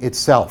being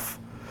itself.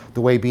 The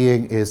way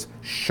being is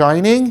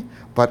shining,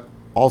 but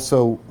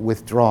also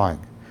withdrawing.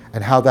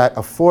 And how that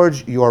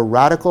affords your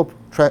radical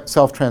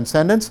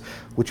self-transcendence,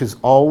 which is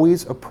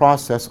always a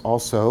process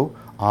also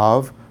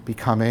of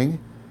becoming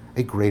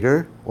a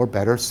greater or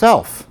better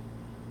self.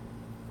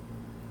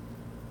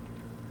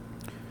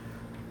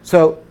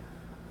 So,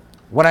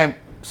 what I'm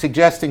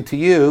suggesting to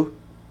you,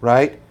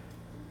 right,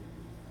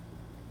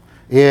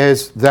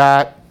 is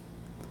that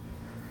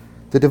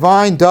the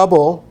divine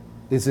double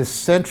is a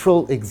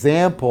central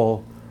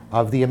example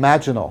of the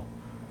imaginal,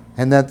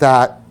 and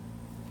that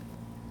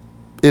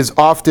is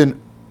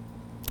often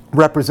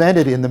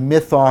represented in the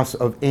mythos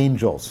of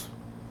angels.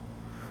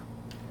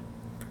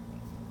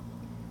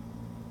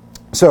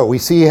 So we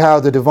see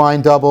how the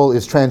divine double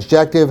is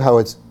transjective, how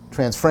it's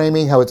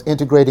transframing, how it's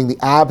integrating the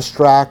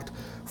abstract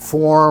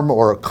form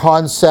or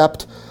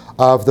concept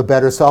of the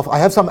better self. I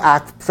have some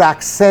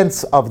abstract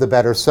sense of the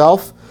better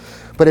self,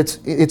 but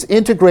it's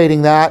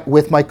integrating that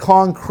with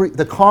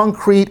the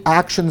concrete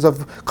actions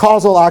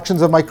causal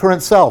actions of my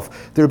current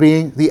self. They're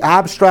being the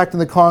abstract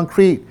and the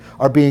concrete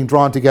are being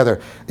drawn together.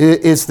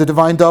 Is the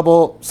divine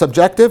double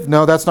subjective?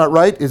 No, that's not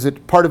right. Is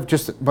it part of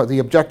just the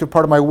objective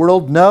part of my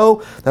world?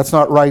 No, that's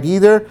not right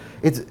either.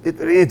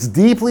 It's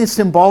deeply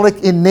symbolic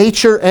in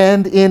nature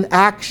and in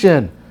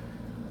action.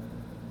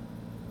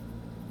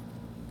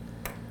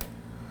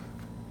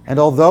 And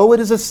although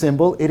it is a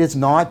symbol, it is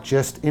not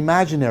just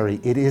imaginary.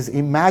 It is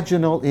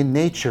imaginal in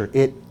nature.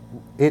 It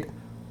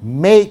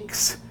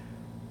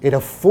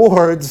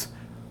affords,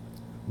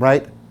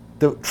 right,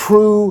 the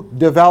true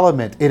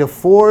development. It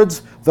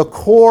affords the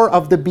core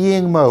of the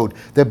being mode.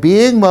 The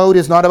being mode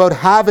is not about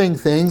having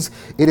things,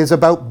 it is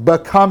about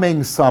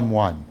becoming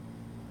someone.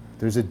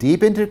 There's a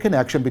deep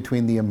interconnection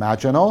between the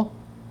imaginal,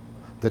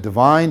 the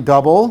divine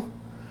double,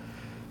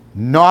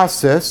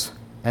 gnosis,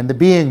 and the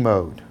being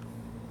mode.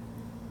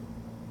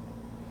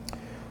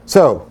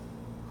 So,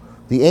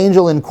 the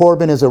angel in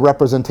Corbin is a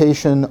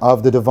representation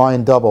of the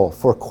divine double.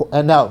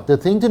 And now, the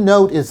thing to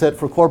note is that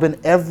for Corbin,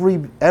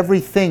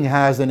 everything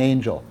has an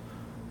angel.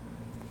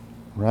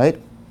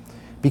 Right?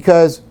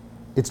 Because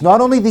it's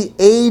not only the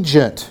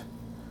agent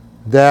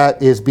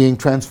that is being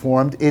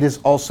transformed, it is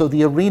also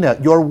the arena.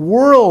 Your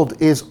world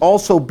is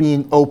also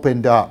being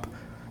opened up,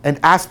 and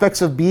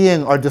aspects of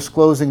being are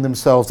disclosing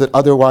themselves that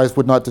otherwise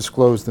would not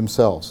disclose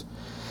themselves.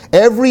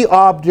 Every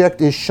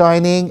object is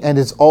shining and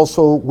is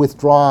also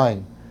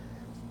withdrawing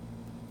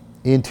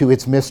into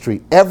its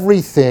mystery.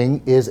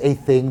 Everything is a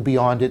thing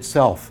beyond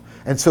itself.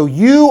 And so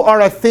you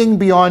are a thing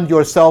beyond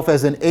yourself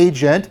as an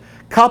agent,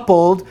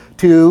 coupled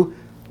to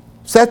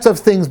sets of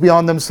things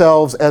beyond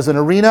themselves as an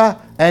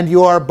arena, and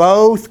you are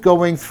both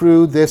going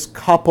through this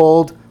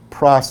coupled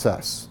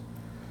process.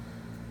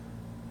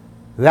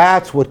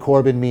 That's what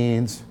Corbin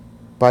means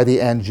by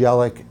the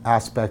angelic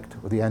aspect,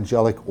 or the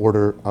angelic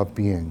order of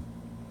being.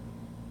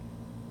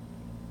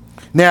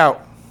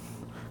 Now,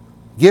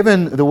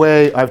 given the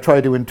way I've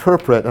tried to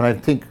interpret, and I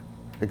think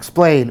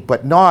explain,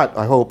 but not,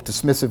 I hope,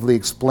 dismissively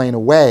explain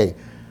away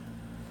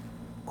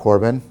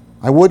Corbin,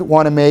 I would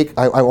want to make,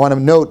 I want to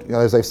note,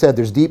 as I said,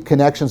 there's deep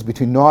connections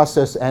between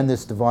gnosis and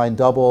this divine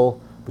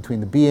double, between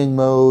the being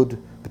mode,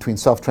 between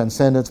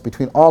self-transcendence,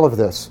 between all of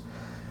this.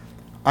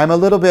 I'm a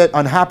little bit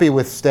unhappy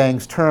with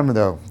Stang's term,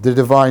 though, the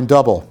divine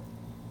double,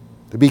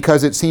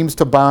 because it seems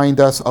to bind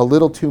us a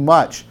little too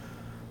much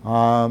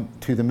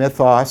to the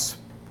mythos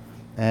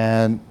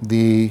and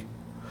the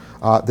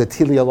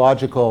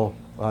teleological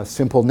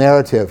simple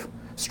narrative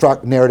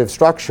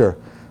structure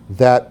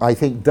that I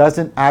think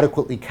doesn't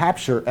adequately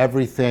capture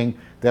everything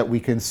that we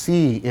can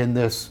see in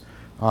this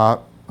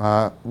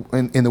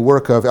in the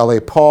work of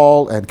L.A.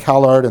 Paul and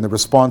Callard and the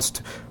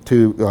response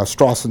to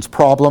Strawson's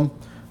problem,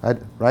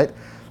 right?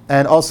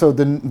 And also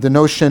the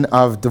notion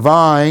of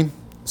divine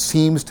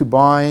seems to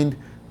bind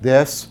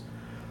this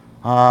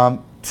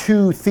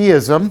to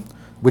theism,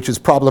 which is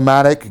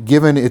problematic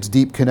given its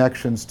deep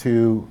connections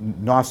to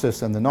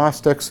Gnosis and the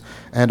Gnostics,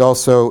 and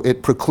also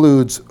it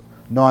precludes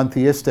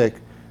non-theistic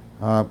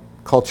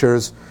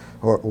cultures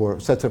or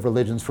sets of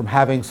religions from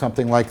having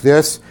something like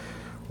this,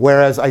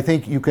 whereas I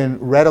think you can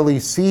readily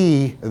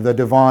see the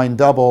divine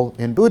double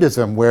in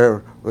Buddhism,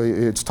 where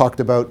it's talked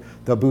about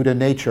the Buddha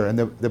nature, and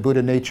the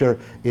Buddha nature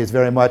is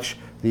very much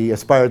the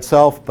aspired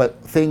self, but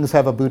things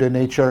have a Buddha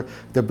nature.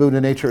 The Buddha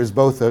nature is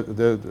both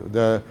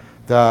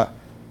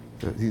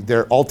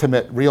their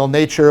ultimate real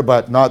nature,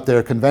 but not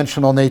their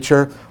conventional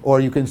nature. Or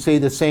you can see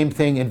the same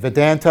thing in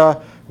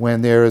Vedanta,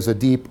 when there is a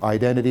deep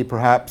identity,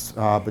 perhaps,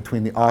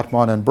 between the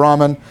Atman and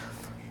Brahman.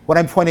 What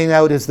I'm pointing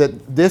out is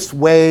that this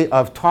way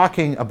of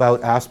talking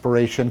about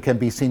aspiration can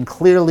be seen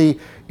clearly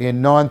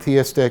in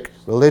non-theistic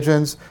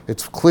religions.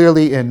 It's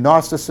clearly in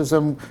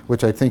Gnosticism,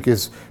 which I think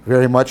is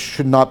very much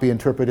should not be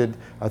interpreted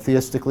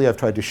theistically. I've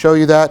tried to show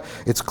you that.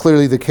 It's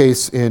clearly the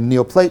case in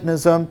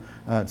Neoplatonism.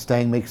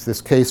 Stang makes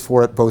this case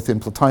for it both in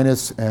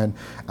Plotinus and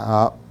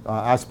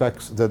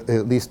aspects,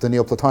 at least the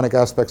Neoplatonic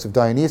aspects of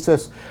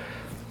Dionysus.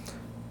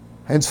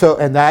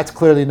 And that's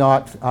clearly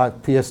not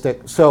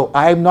theistic. So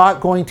I'm not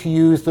going to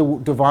use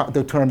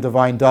the term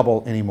divine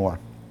double anymore,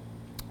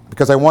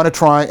 because I want to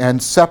try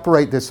and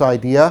separate this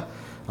idea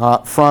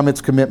from its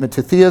commitment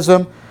to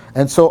theism.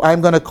 And so I'm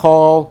going to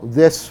call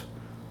this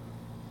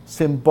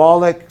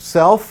symbolic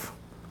self,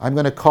 I'm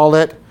going to call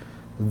it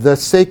the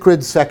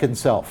sacred second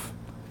self.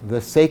 The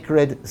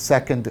sacred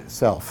second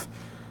self.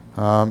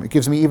 It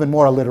gives me even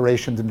more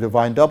alliteration than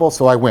divine double,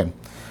 so I win,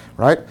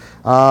 right?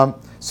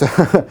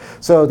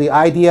 So the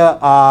idea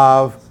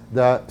of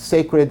the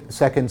sacred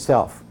second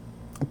self.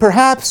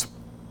 Perhaps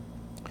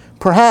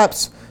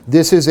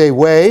this is a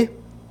way.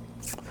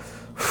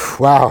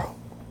 Wow,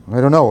 I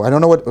don't know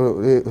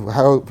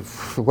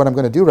what I'm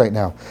going to do right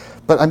now,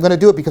 but I'm going to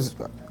do it because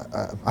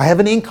I have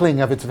an inkling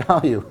of its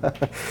value.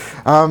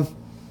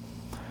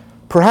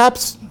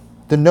 Perhaps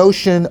the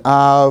notion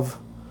of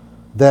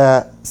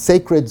the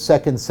sacred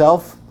second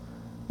self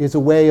is a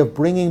way of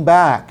bringing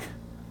back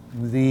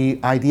the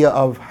idea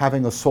of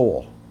having a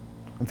soul.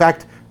 In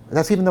fact,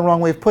 that's even the wrong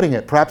way of putting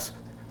it. Perhaps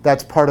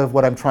that's part of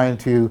what I'm trying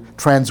to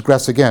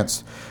transgress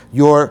against.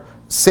 Your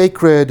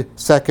sacred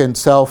second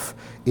self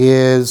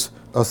is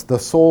the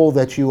soul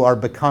that you are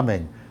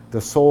becoming,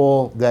 the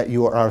soul that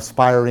you are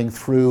aspiring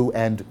through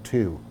and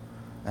to.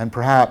 And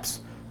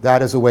perhaps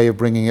that is a way of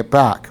bringing it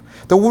back.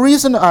 The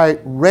reason I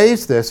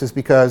raise this is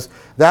because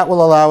that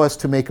will allow us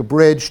to make a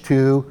bridge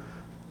to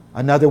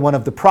another one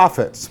of the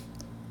prophets,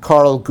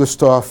 Carl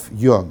Gustav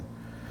Jung.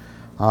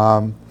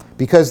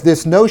 Because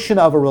this notion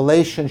of a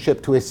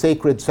relationship to a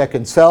sacred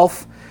second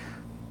self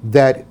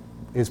that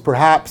is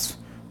perhaps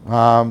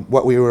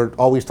what we were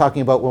always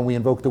talking about when we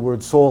invoke the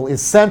word soul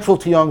is central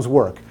to Jung's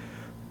work.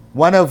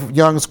 One of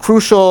Jung's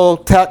crucial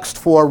texts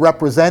for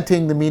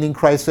representing the meaning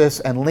crisis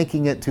and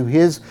linking it to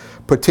his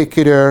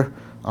particular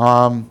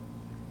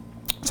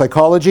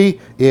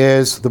psychology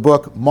is the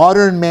book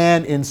Modern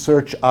Man in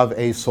Search of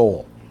a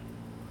Soul.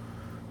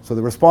 So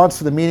the response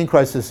to the meaning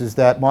crisis is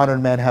that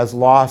modern man has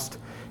lost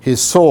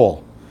his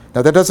soul.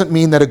 Now that doesn't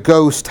mean that a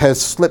ghost has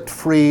slipped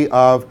free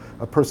of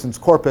a person's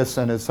corpus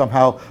and is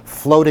somehow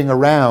floating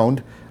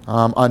around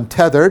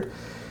untethered.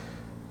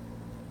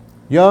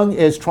 Jung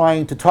is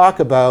trying to talk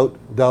about,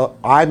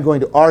 I'm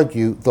going to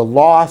argue, the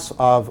loss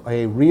of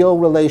a real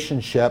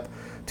relationship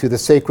to the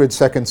sacred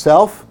second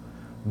self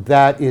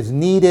that is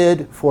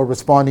needed for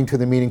responding to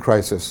the meaning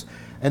crisis.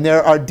 And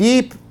there are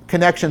deep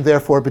connections,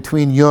 therefore,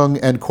 between Jung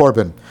and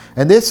Corbin.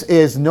 And this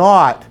is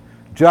not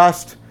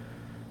just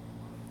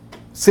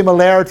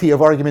similarity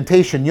of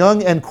argumentation.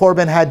 Jung and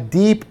Corbin had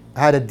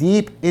a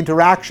deep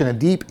interaction, a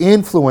deep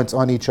influence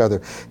on each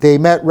other. They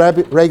met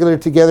regularly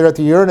together at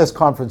the Uranus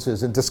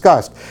conferences and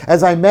discussed.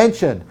 As I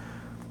mentioned,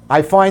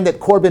 I find that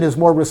Corbin is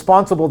more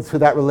responsible to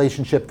that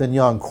relationship than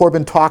Jung.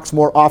 Corbin talks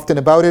more often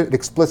about it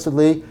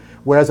explicitly,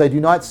 whereas I do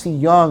not see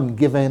Jung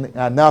given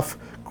enough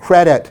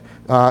credit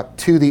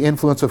to the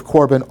influence of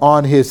Corbin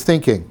on his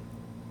thinking.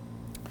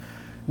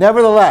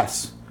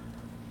 Nevertheless,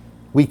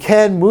 we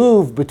can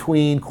move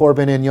between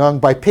Corbin and Jung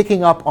by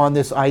picking up on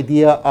this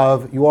idea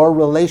of your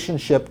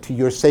relationship to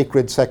your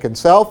sacred second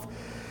self.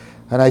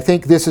 And I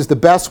think this is the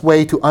best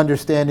way to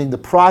understanding the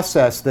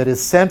process that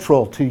is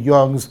central to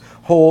Jung's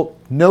whole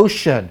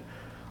notion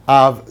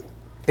of,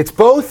 it's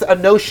both a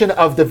notion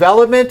of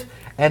development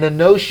and a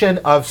notion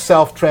of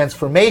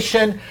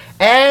self-transformation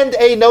and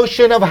a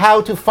notion of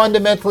how to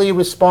fundamentally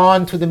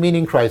respond to the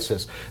meaning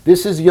crisis.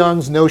 This is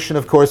Jung's notion,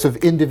 of course, of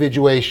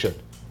individuation.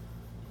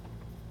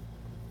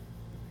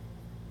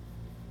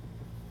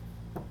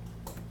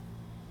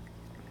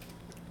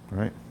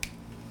 Right.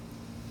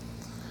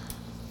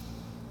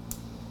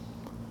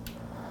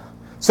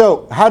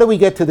 So, how do we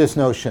get to this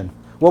notion?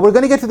 Well, we're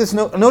going to get to this.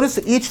 Notice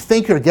that each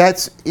thinker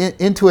gets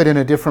into it in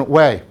a different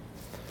way.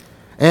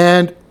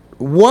 And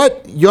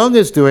what Jung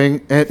is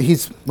doing, and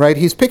he's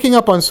picking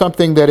up on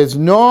something that is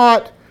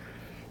not,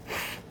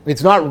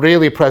 it's not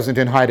really present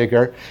in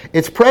Heidegger.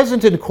 It's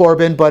present in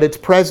Corbin, but it's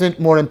present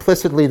more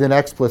implicitly than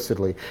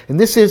explicitly. And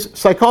this is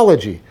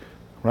psychology,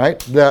 right?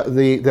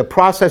 The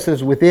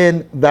processes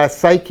within the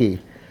psyche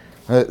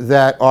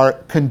that are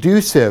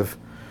conducive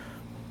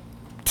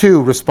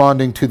to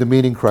responding to the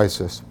meaning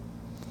crisis.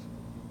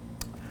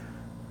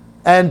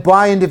 And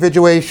by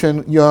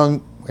individuation,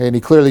 Jung, and he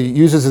clearly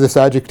uses this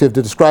adjective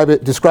to describe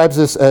it, describes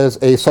this as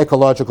a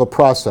psychological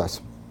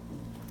process.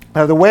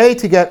 Now, the way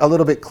to get a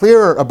little bit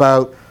clearer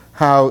about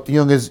how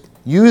Jung is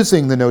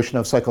using the notion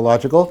of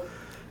psychological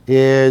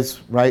is,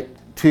 right,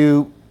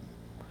 to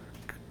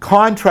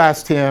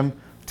contrast him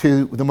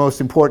to the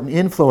most important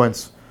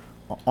influence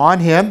on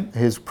him,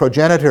 his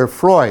progenitor,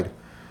 Freud.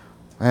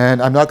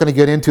 And I'm not going to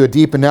get into a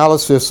deep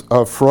analysis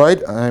of Freud,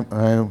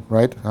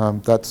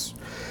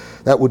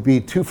 that would be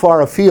too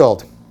far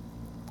afield.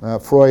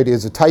 Freud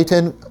is a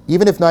titan.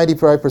 Even if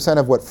 95%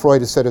 of what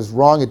Freud has said is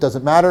wrong, it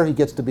doesn't matter. He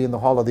gets to be in the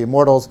Hall of the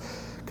Immortals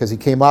because he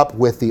came up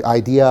with the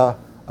idea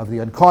of the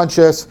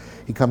unconscious.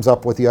 He comes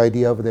up with the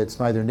idea that it's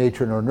neither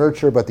nature nor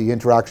nurture, but the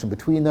interaction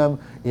between them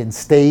in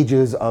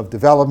stages of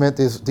development.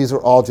 These are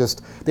all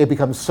just, they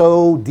become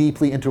so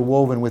deeply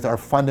interwoven with our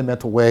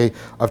fundamental way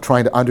of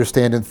trying to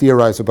understand and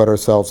theorize about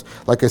ourselves.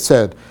 Like I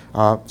said,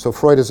 so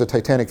Freud is a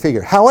titanic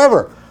figure.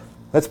 However,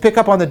 let's pick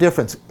up on the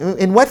difference.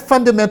 In what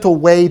fundamental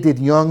way did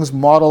Jung's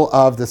model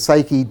of the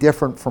psyche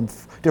differ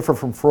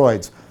from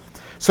Freud's?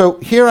 So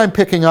here I'm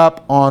picking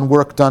up on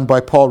work done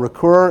by Paul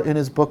Ricoeur in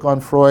his book on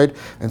Freud,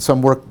 and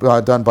some work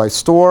done by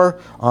Storr,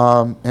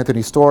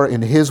 Anthony Storr,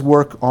 in his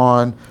work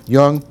on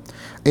Jung,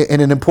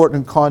 in an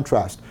important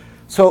contrast.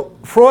 So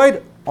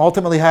Freud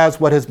ultimately has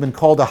what has been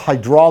called a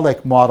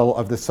hydraulic model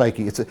of the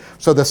psyche.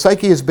 So the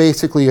psyche is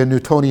basically a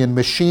Newtonian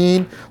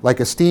machine,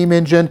 like a steam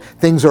engine.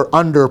 Things are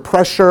under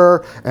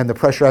pressure, and the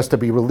pressure has to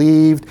be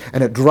relieved,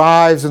 and it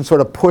drives and sort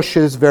of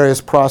pushes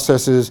various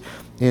processes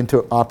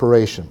into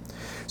operation.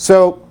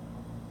 So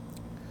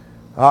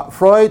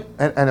Freud,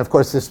 and of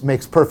course this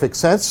makes perfect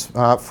sense,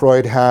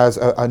 Freud has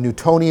a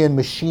Newtonian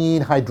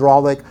machine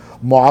hydraulic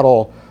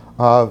model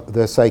of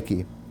the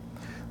psyche.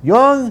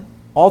 Jung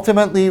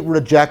ultimately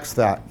rejects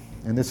that,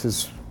 and this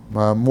is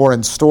more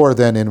in Storr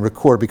than in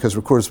Ricoeur, because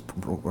Ricoeur is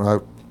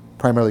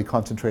primarily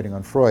concentrating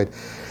on Freud.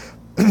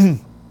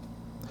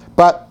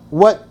 But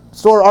what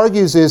Storr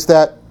argues is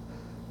that,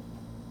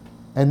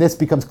 and this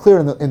becomes clear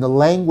in the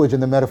language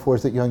and the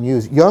metaphors that Jung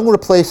used, Jung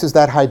replaces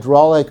that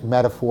hydraulic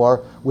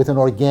metaphor with an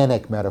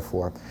organic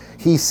metaphor.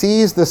 He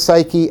sees the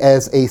psyche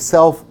as a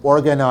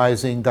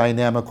self-organizing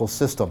dynamical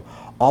system,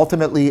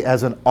 ultimately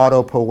as an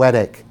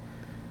autopoietic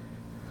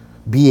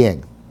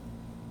being.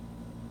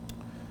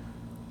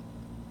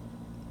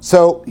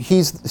 So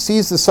he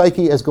sees the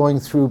psyche as going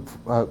through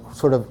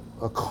sort of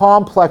a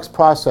complex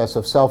process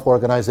of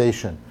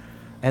self-organization,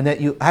 and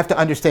that you have to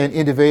understand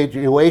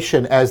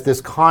individuation as this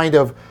kind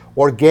of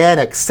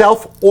organic,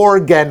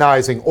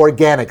 self-organizing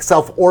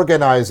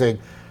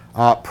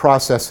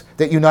process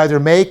that you neither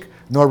make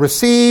nor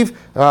receive,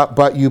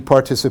 but you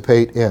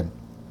participate in.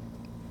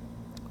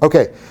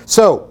 Okay,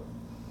 so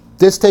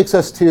this takes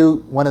us to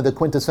one of the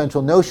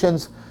quintessential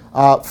notions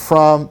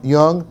from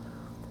Jung.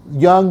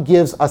 Jung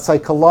gives a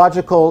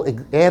psychological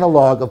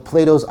analog of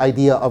Plato's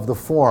idea of the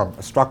form,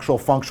 a structural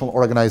functional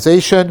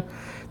organization.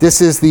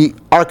 This is the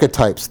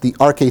archetypes, the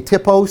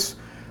archetypos.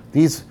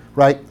 These,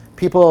 right,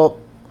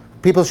 people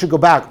should go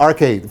back.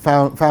 Arche,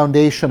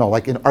 foundational,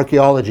 like in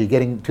archaeology,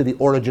 getting to the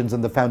origins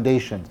and the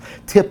foundations.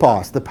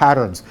 Typos, the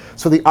patterns.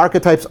 So the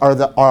archetypes are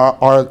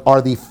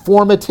the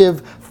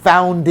formative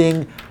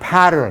founding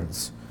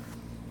patterns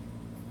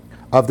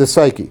of the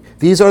psyche.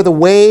 These are the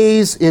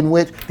ways in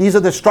which, these are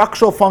the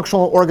structural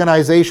functional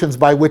organizations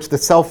by which the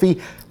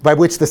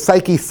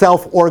psyche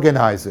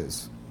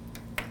self-organizes.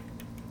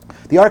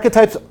 The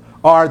archetypes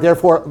are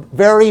therefore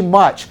very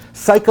much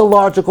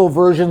psychological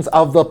versions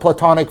of the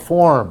Platonic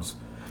forms.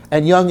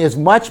 And Jung is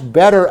much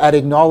better at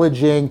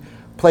acknowledging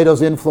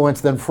Plato's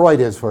influence than Freud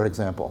is, for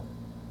example.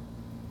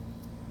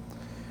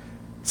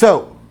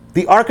 So,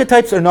 the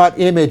archetypes are not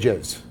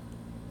images.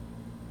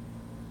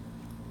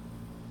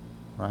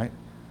 Right?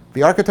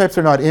 The archetypes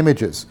are not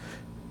images.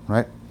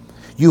 Right?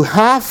 You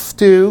have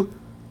to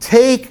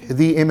take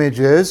the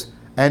images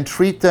and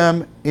treat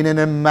them in an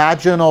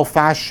imaginal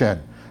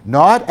fashion,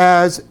 not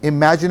as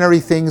imaginary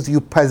things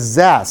you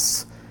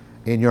possess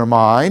in your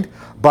mind,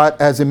 but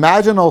as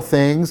imaginal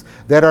things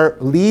that are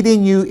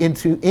leading you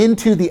into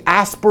the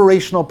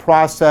aspirational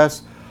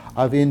process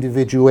of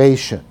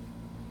individuation.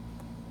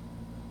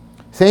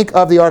 Think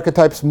of the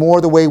archetypes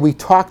more the way we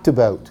talked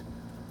about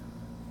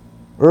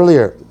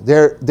earlier.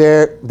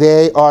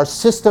 They are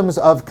systems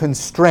of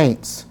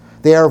constraints.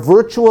 They are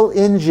virtual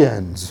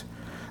engines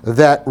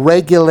that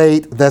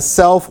regulate the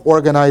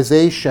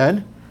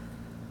self-organization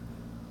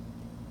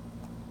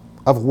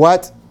of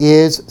what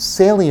is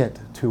salient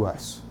to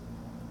us.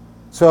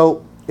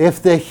 So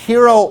if the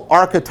hero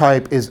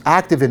archetype is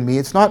active in me,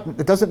 it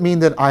doesn't mean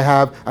that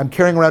I'm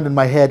carrying around in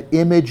my head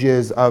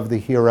images of the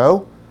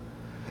hero.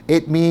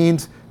 It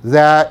means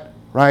that,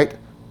 right,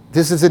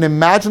 this is an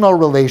imaginal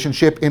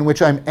relationship in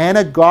which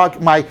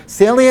my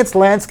salience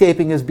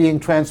landscaping is being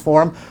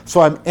transformed,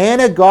 so I'm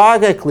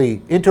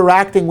anagogically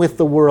interacting with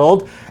the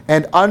world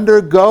and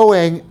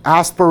undergoing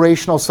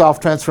aspirational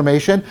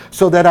self-transformation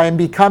so that I'm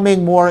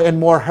becoming more and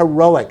more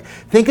heroic.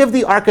 Think of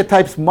the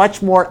archetypes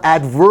much more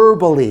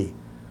adverbally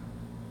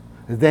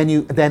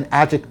than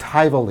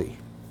adjectivally.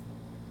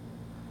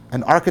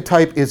 An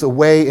archetype is a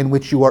way in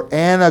which you are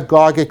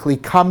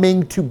anagogically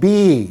coming to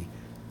be,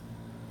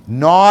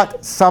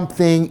 not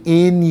something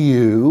in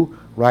you,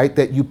 right,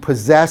 that you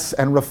possess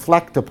and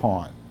reflect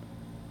upon.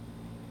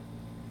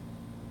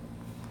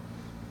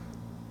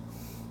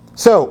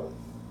 So,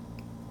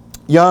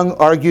 Jung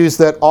argues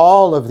that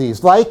all of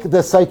these, like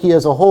the psyche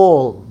as a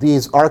whole,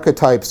 these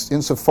archetypes,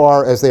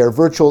 insofar as they are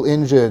virtual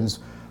engines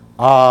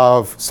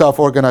of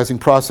self-organizing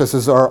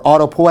processes, are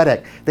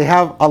autopoietic. They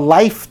have a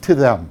life to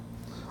them.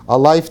 A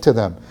life to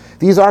them.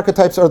 These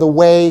archetypes are the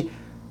way,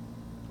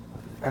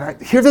 and I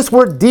hear this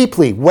word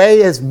deeply,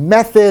 way as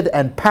method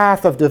and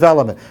path of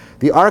development.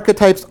 The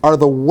archetypes are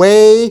the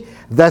way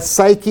the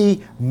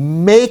psyche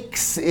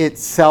makes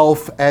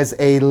itself as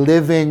a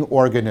living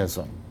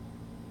organism.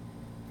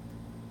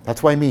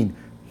 That's what I mean.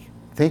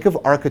 Think of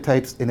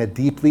archetypes in a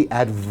deeply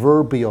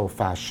adverbial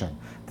fashion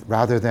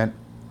rather than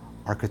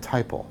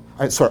adjectival.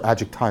 Sorry,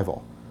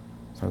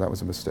 that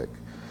was a mistake.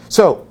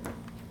 So,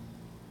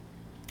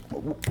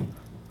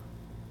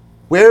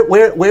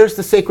 where's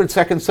the sacred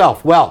second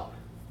self? Well,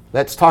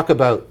 let's talk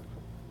about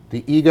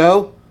the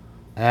ego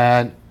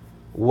and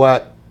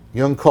what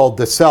Jung called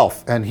the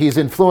self. And he's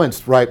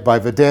influenced, right, by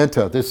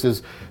Vedanta. This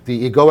is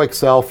the egoic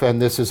self and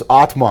this is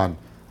Atman,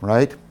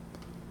 right?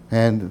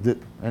 And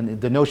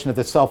the notion of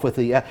the self with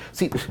the...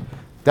 See,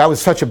 that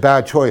was such a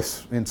bad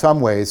choice in some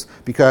ways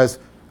because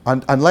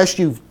unless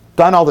you've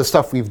done all the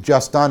stuff we've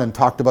just done and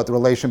talked about the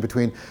relation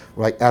between,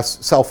 right,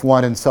 self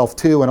one and self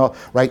two and all,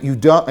 right,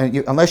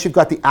 unless you've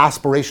got the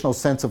aspirational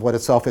sense of what a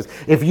self is.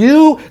 If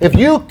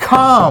you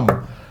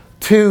come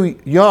to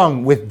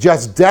Jung with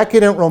just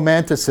decadent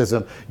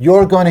romanticism,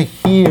 you're going to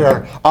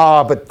hear,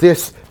 but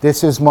this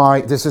is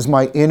my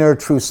inner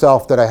true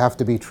self that I have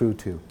to be true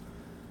to.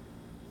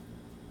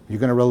 You're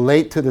going to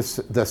relate to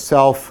the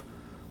self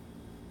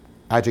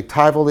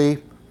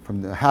adjectively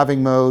from the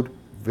having mode.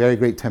 Very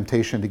great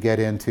temptation to get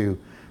into,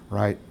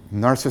 right,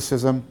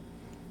 narcissism,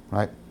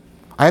 right?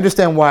 I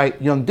understand why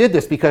Jung did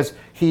this because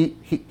he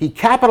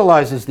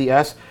capitalizes the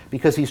S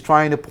because he's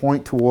trying to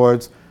point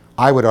towards,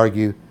 I would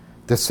argue,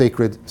 the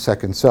sacred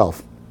second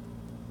self.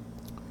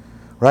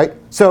 Right?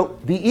 So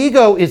the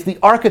ego is the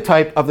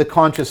archetype of the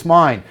conscious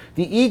mind.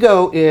 The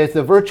ego is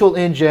the virtual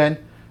engine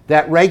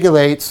that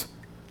regulates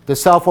the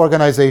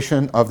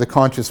self-organization of the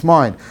conscious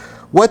mind.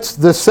 What's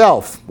the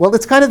self? Well,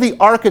 it's kind of the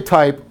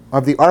archetype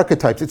of the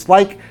archetypes. It's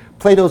like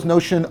Plato's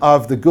notion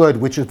of the good,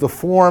 which is the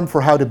form for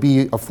how to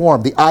be a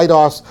form, the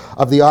eidos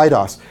of the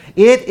eidos.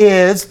 It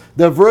is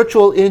the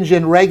virtual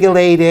engine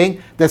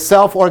regulating the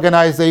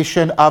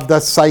self-organization of the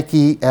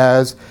psyche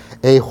as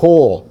a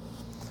whole.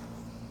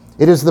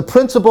 It is the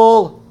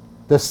principle,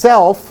 the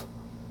self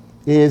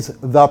is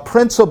the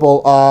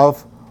principle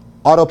of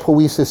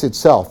autopoiesis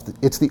itself.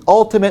 It's the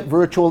ultimate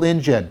virtual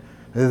engine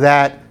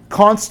that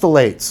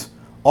constellates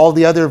all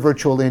the other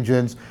virtual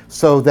engines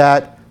so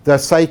that the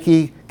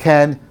psyche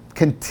can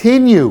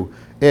continue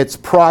its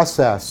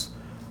process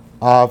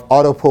of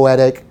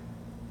autopoietic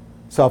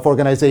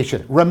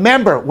self-organization.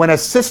 Remember, when a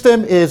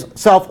system is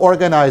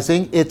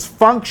self-organizing, its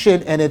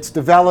function and its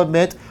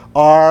development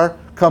are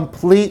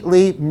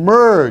completely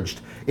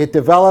merged. It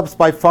develops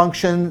by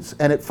functions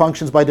and it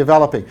functions by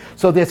developing.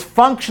 So this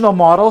functional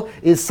model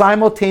is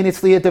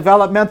simultaneously a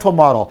developmental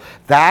model.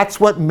 That's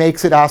what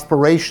makes it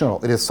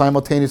aspirational. It is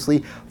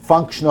simultaneously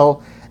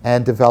functional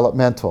and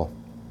developmental.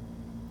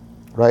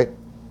 Right?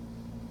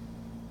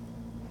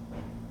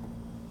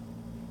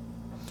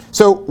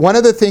 So one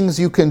of the things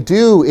you can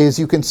do is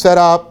you can set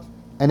up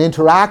an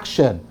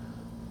interaction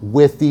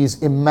with these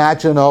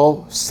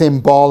imaginal,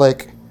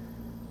 symbolic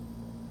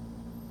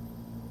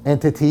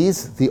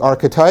entities, the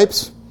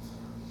archetypes,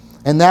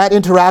 and that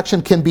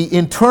interaction can be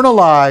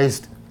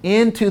internalized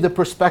into the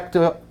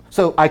perspective.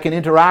 So I can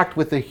interact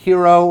with the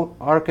hero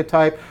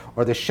archetype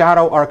or the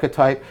shadow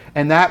archetype,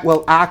 and that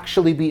will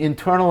actually be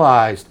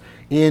internalized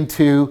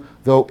into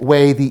the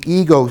way the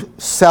ego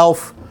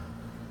self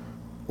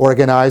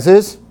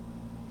organizes.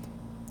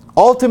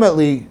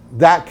 Ultimately,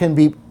 that can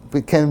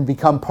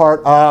become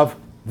part of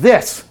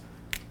this,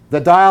 the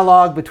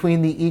dialogue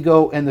between the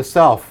ego and the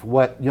self,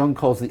 what Jung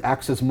calls the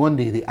axis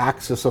mundi, the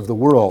axis of the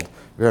world.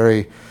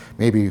 Very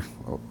maybe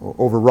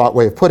overwrought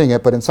way of putting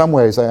it, but in some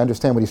ways I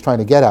understand what he's trying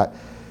to get at.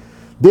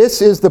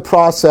 This is the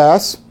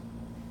process,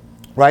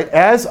 right?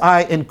 As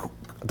I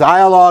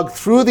dialogue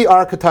through the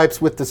archetypes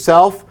with the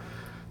self,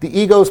 the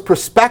ego's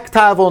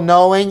perspectival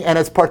knowing and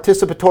its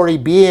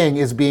participatory being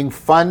is being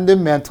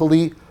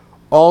fundamentally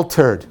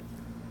altered.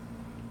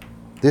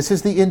 This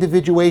is the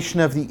individuation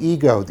of the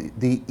ego.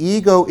 The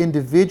ego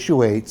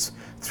individuates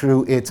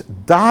through its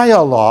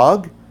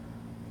dialogue.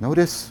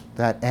 Notice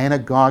that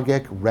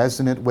anagogic,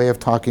 resonant way of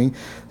talking.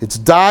 Its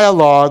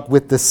dialogue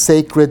with the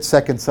sacred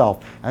second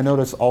self. And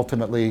notice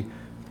ultimately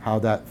how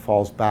that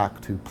falls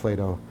back to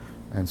Plato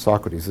and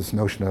Socrates, this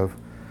notion of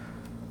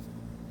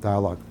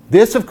dialogue.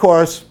 This, of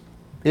course,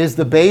 is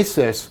the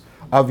basis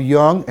of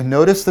Jung, and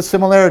notice the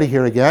similarity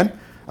here again,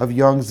 of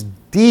Jung's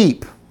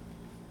deep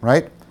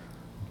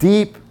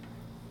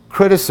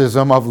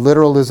criticism of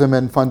literalism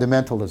and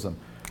fundamentalism.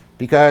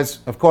 Because,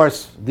 of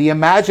course, the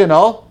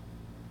imaginal,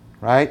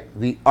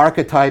 the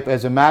archetype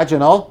as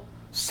imaginal,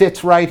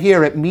 sits right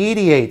here. It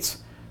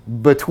mediates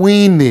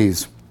between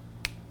these.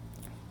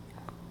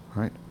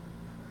 Right?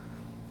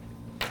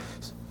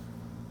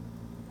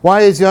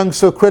 Why is Jung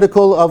so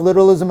critical of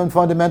literalism and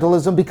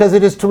fundamentalism? Because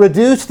it is to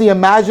reduce the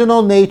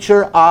imaginal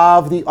nature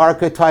of the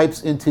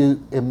archetypes into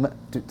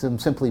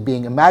simply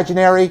being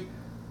imaginary.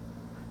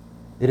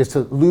 It is to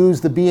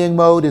lose the being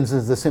mode into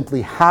the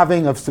simply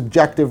having of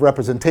subjective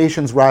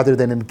representations rather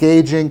than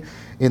engaging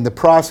in the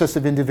process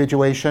of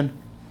individuation.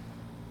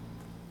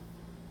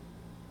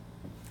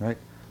 Right?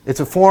 It's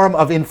a form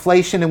of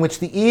inflation in which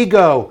the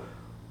ego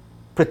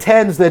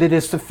pretends that it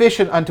is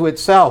sufficient unto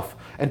itself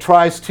and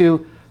tries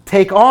to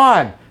take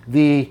on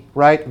the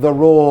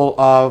role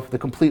of the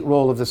complete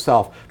role of the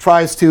self,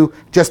 tries to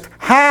just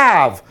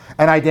have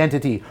an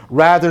identity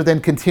rather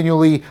than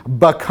continually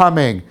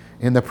becoming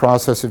in the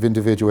process of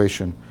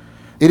individuation.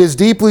 It is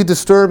deeply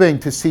disturbing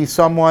to see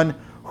someone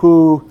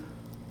who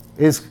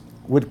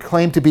would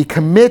claim to be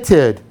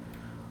committed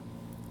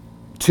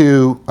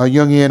to a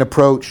Jungian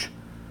approach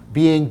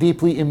being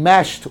deeply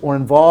enmeshed or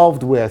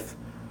involved with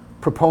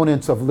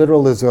proponents of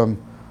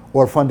literalism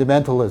or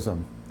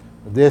fundamentalism.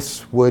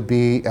 This would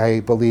be, I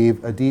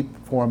believe, a deep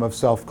form of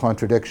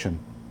self-contradiction.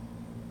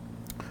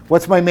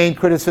 What's my main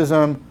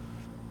criticism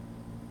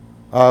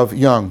of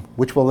Jung,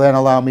 which will then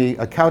allow me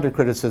a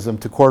counter-criticism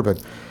to Corbin?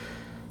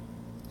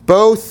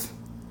 Both,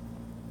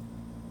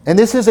 and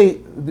this is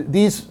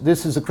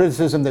a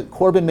criticism that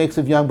Corbin makes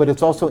of Jung, but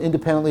it's also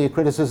independently a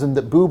criticism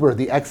that Buber,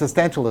 the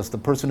existentialist, the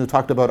person who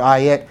talked about I,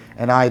 it,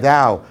 and I,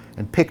 thou,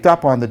 and picked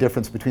up on the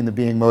difference between the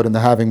being mode and the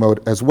having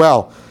mode as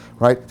well.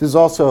 Right? This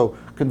also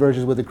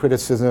converges with the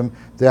criticism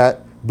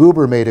that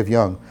Buber made of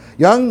Jung.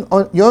 Jung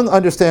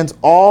understands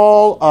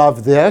all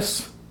of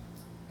this,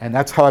 and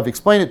that's how I've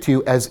explained it to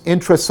you, as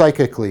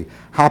intrapsychically,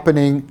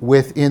 happening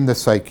within the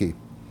psyche.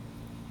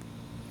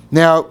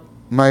 Now,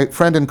 my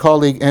friend and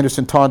colleague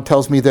Anderson Todd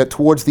tells me that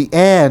towards the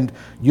end,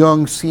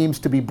 Jung seems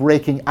to be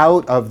breaking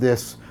out of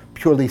this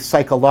purely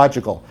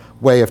psychological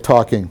way of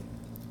talking.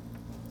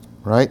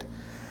 Right?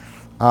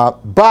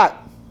 But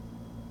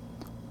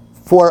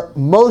for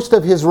most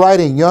of his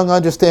writing, Jung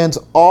understands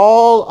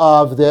all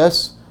of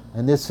this,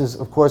 and this is,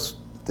 of course,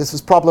 this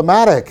is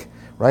problematic.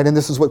 Right? And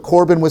this is what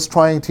Corbin was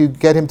trying to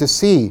get him to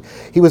see.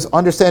 He was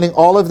understanding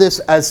all of this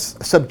as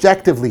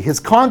subjectively. His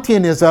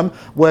Kantianism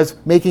was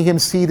making him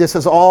see this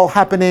as all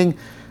happening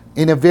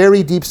in a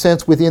very deep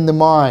sense within the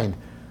mind.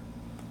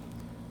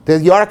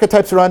 The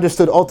archetypes are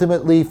understood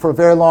ultimately for a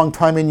very long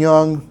time in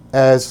Jung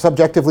as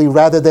subjectively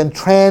rather than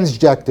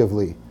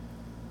transjectively.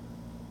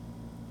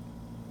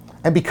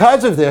 And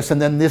because of this,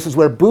 and then this is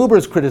where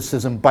Buber's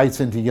criticism bites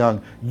into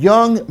Jung,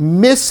 Jung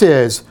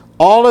misses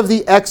all of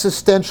the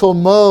existential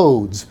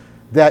modes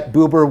that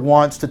Buber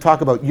wants to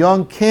talk about.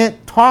 Jung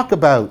can't talk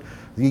about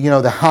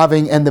the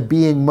having and the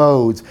being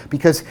modes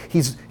because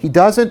he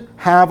doesn't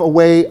have a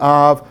way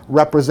of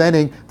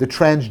representing the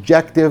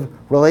transjective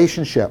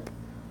relationship.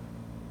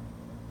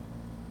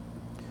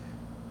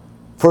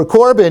 For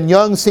Corbin,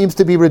 Jung seems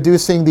to be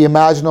reducing the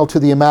imaginal to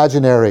the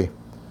imaginary.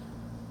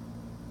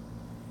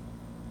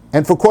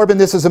 And for Corbin,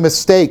 this is a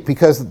mistake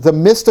because the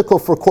mystical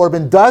for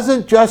Corbin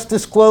doesn't just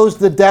disclose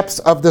the depths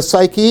of the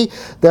psyche,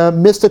 the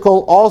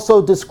mystical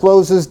also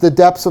discloses the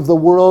depths of the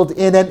world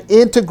in an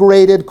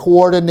integrated,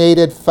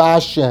 coordinated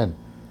fashion.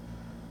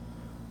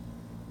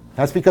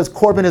 That's because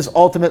Corbin is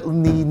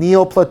ultimately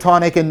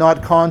Neoplatonic and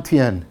not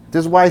Kantian.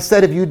 This is why I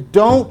said if you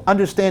don't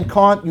understand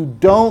Kant, you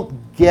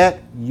don't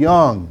get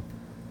Jung.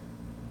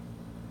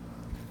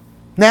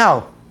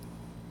 Now,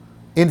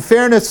 in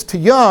fairness to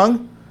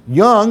Jung,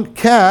 Jung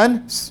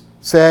can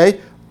say,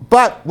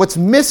 but what's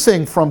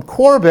missing from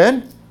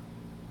Corbin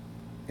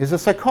is a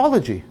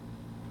psychology.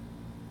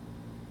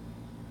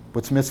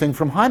 What's missing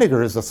from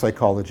Heidegger is a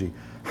psychology.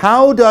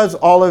 How does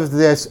all of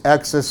this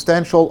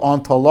existential,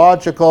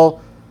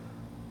 ontological,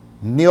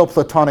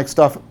 Neoplatonic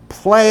stuff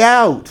play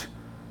out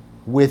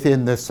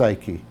within the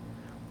psyche?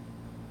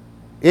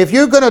 If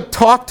you're going to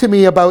talk to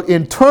me about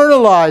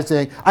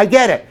internalizing, I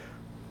get it.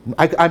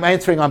 I'm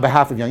answering on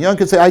behalf of Jung. Jung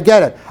can say, I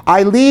get it.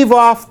 I leave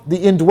off the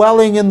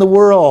indwelling in the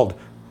world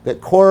that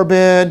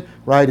Corbin,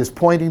 right, is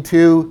pointing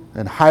to,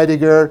 and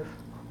Heidegger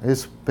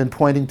has been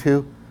pointing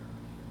to.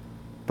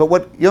 But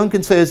what Jung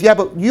can say is, yeah,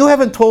 but you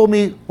haven't told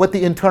me what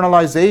the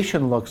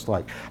internalization looks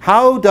like.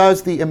 How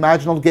does the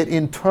imaginal get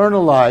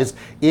internalized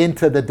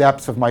into the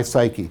depths of my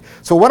psyche?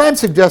 So what I'm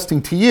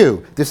suggesting to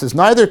you, this is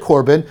neither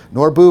Corbin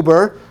nor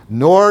Buber,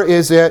 nor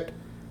is it,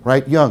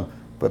 right, Jung.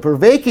 But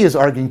Vervaeke is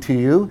arguing to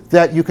you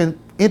that you can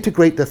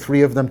integrate the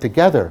three of them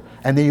together,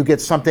 and then you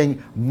get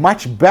something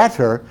much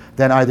better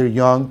than either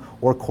Jung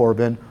or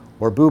Corbin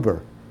or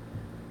Buber.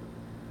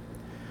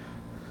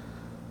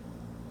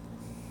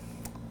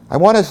 I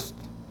want to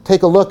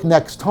take a look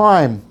next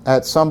time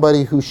at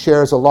somebody who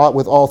shares a lot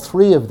with all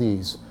three of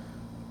these,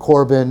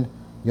 Corbin,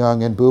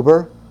 Jung, and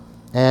Buber,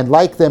 and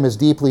like them is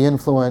deeply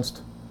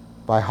influenced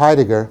by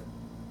Heidegger,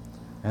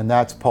 and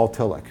that's Paul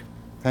Tillich.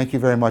 Thank you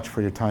very much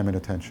for your time and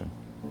attention.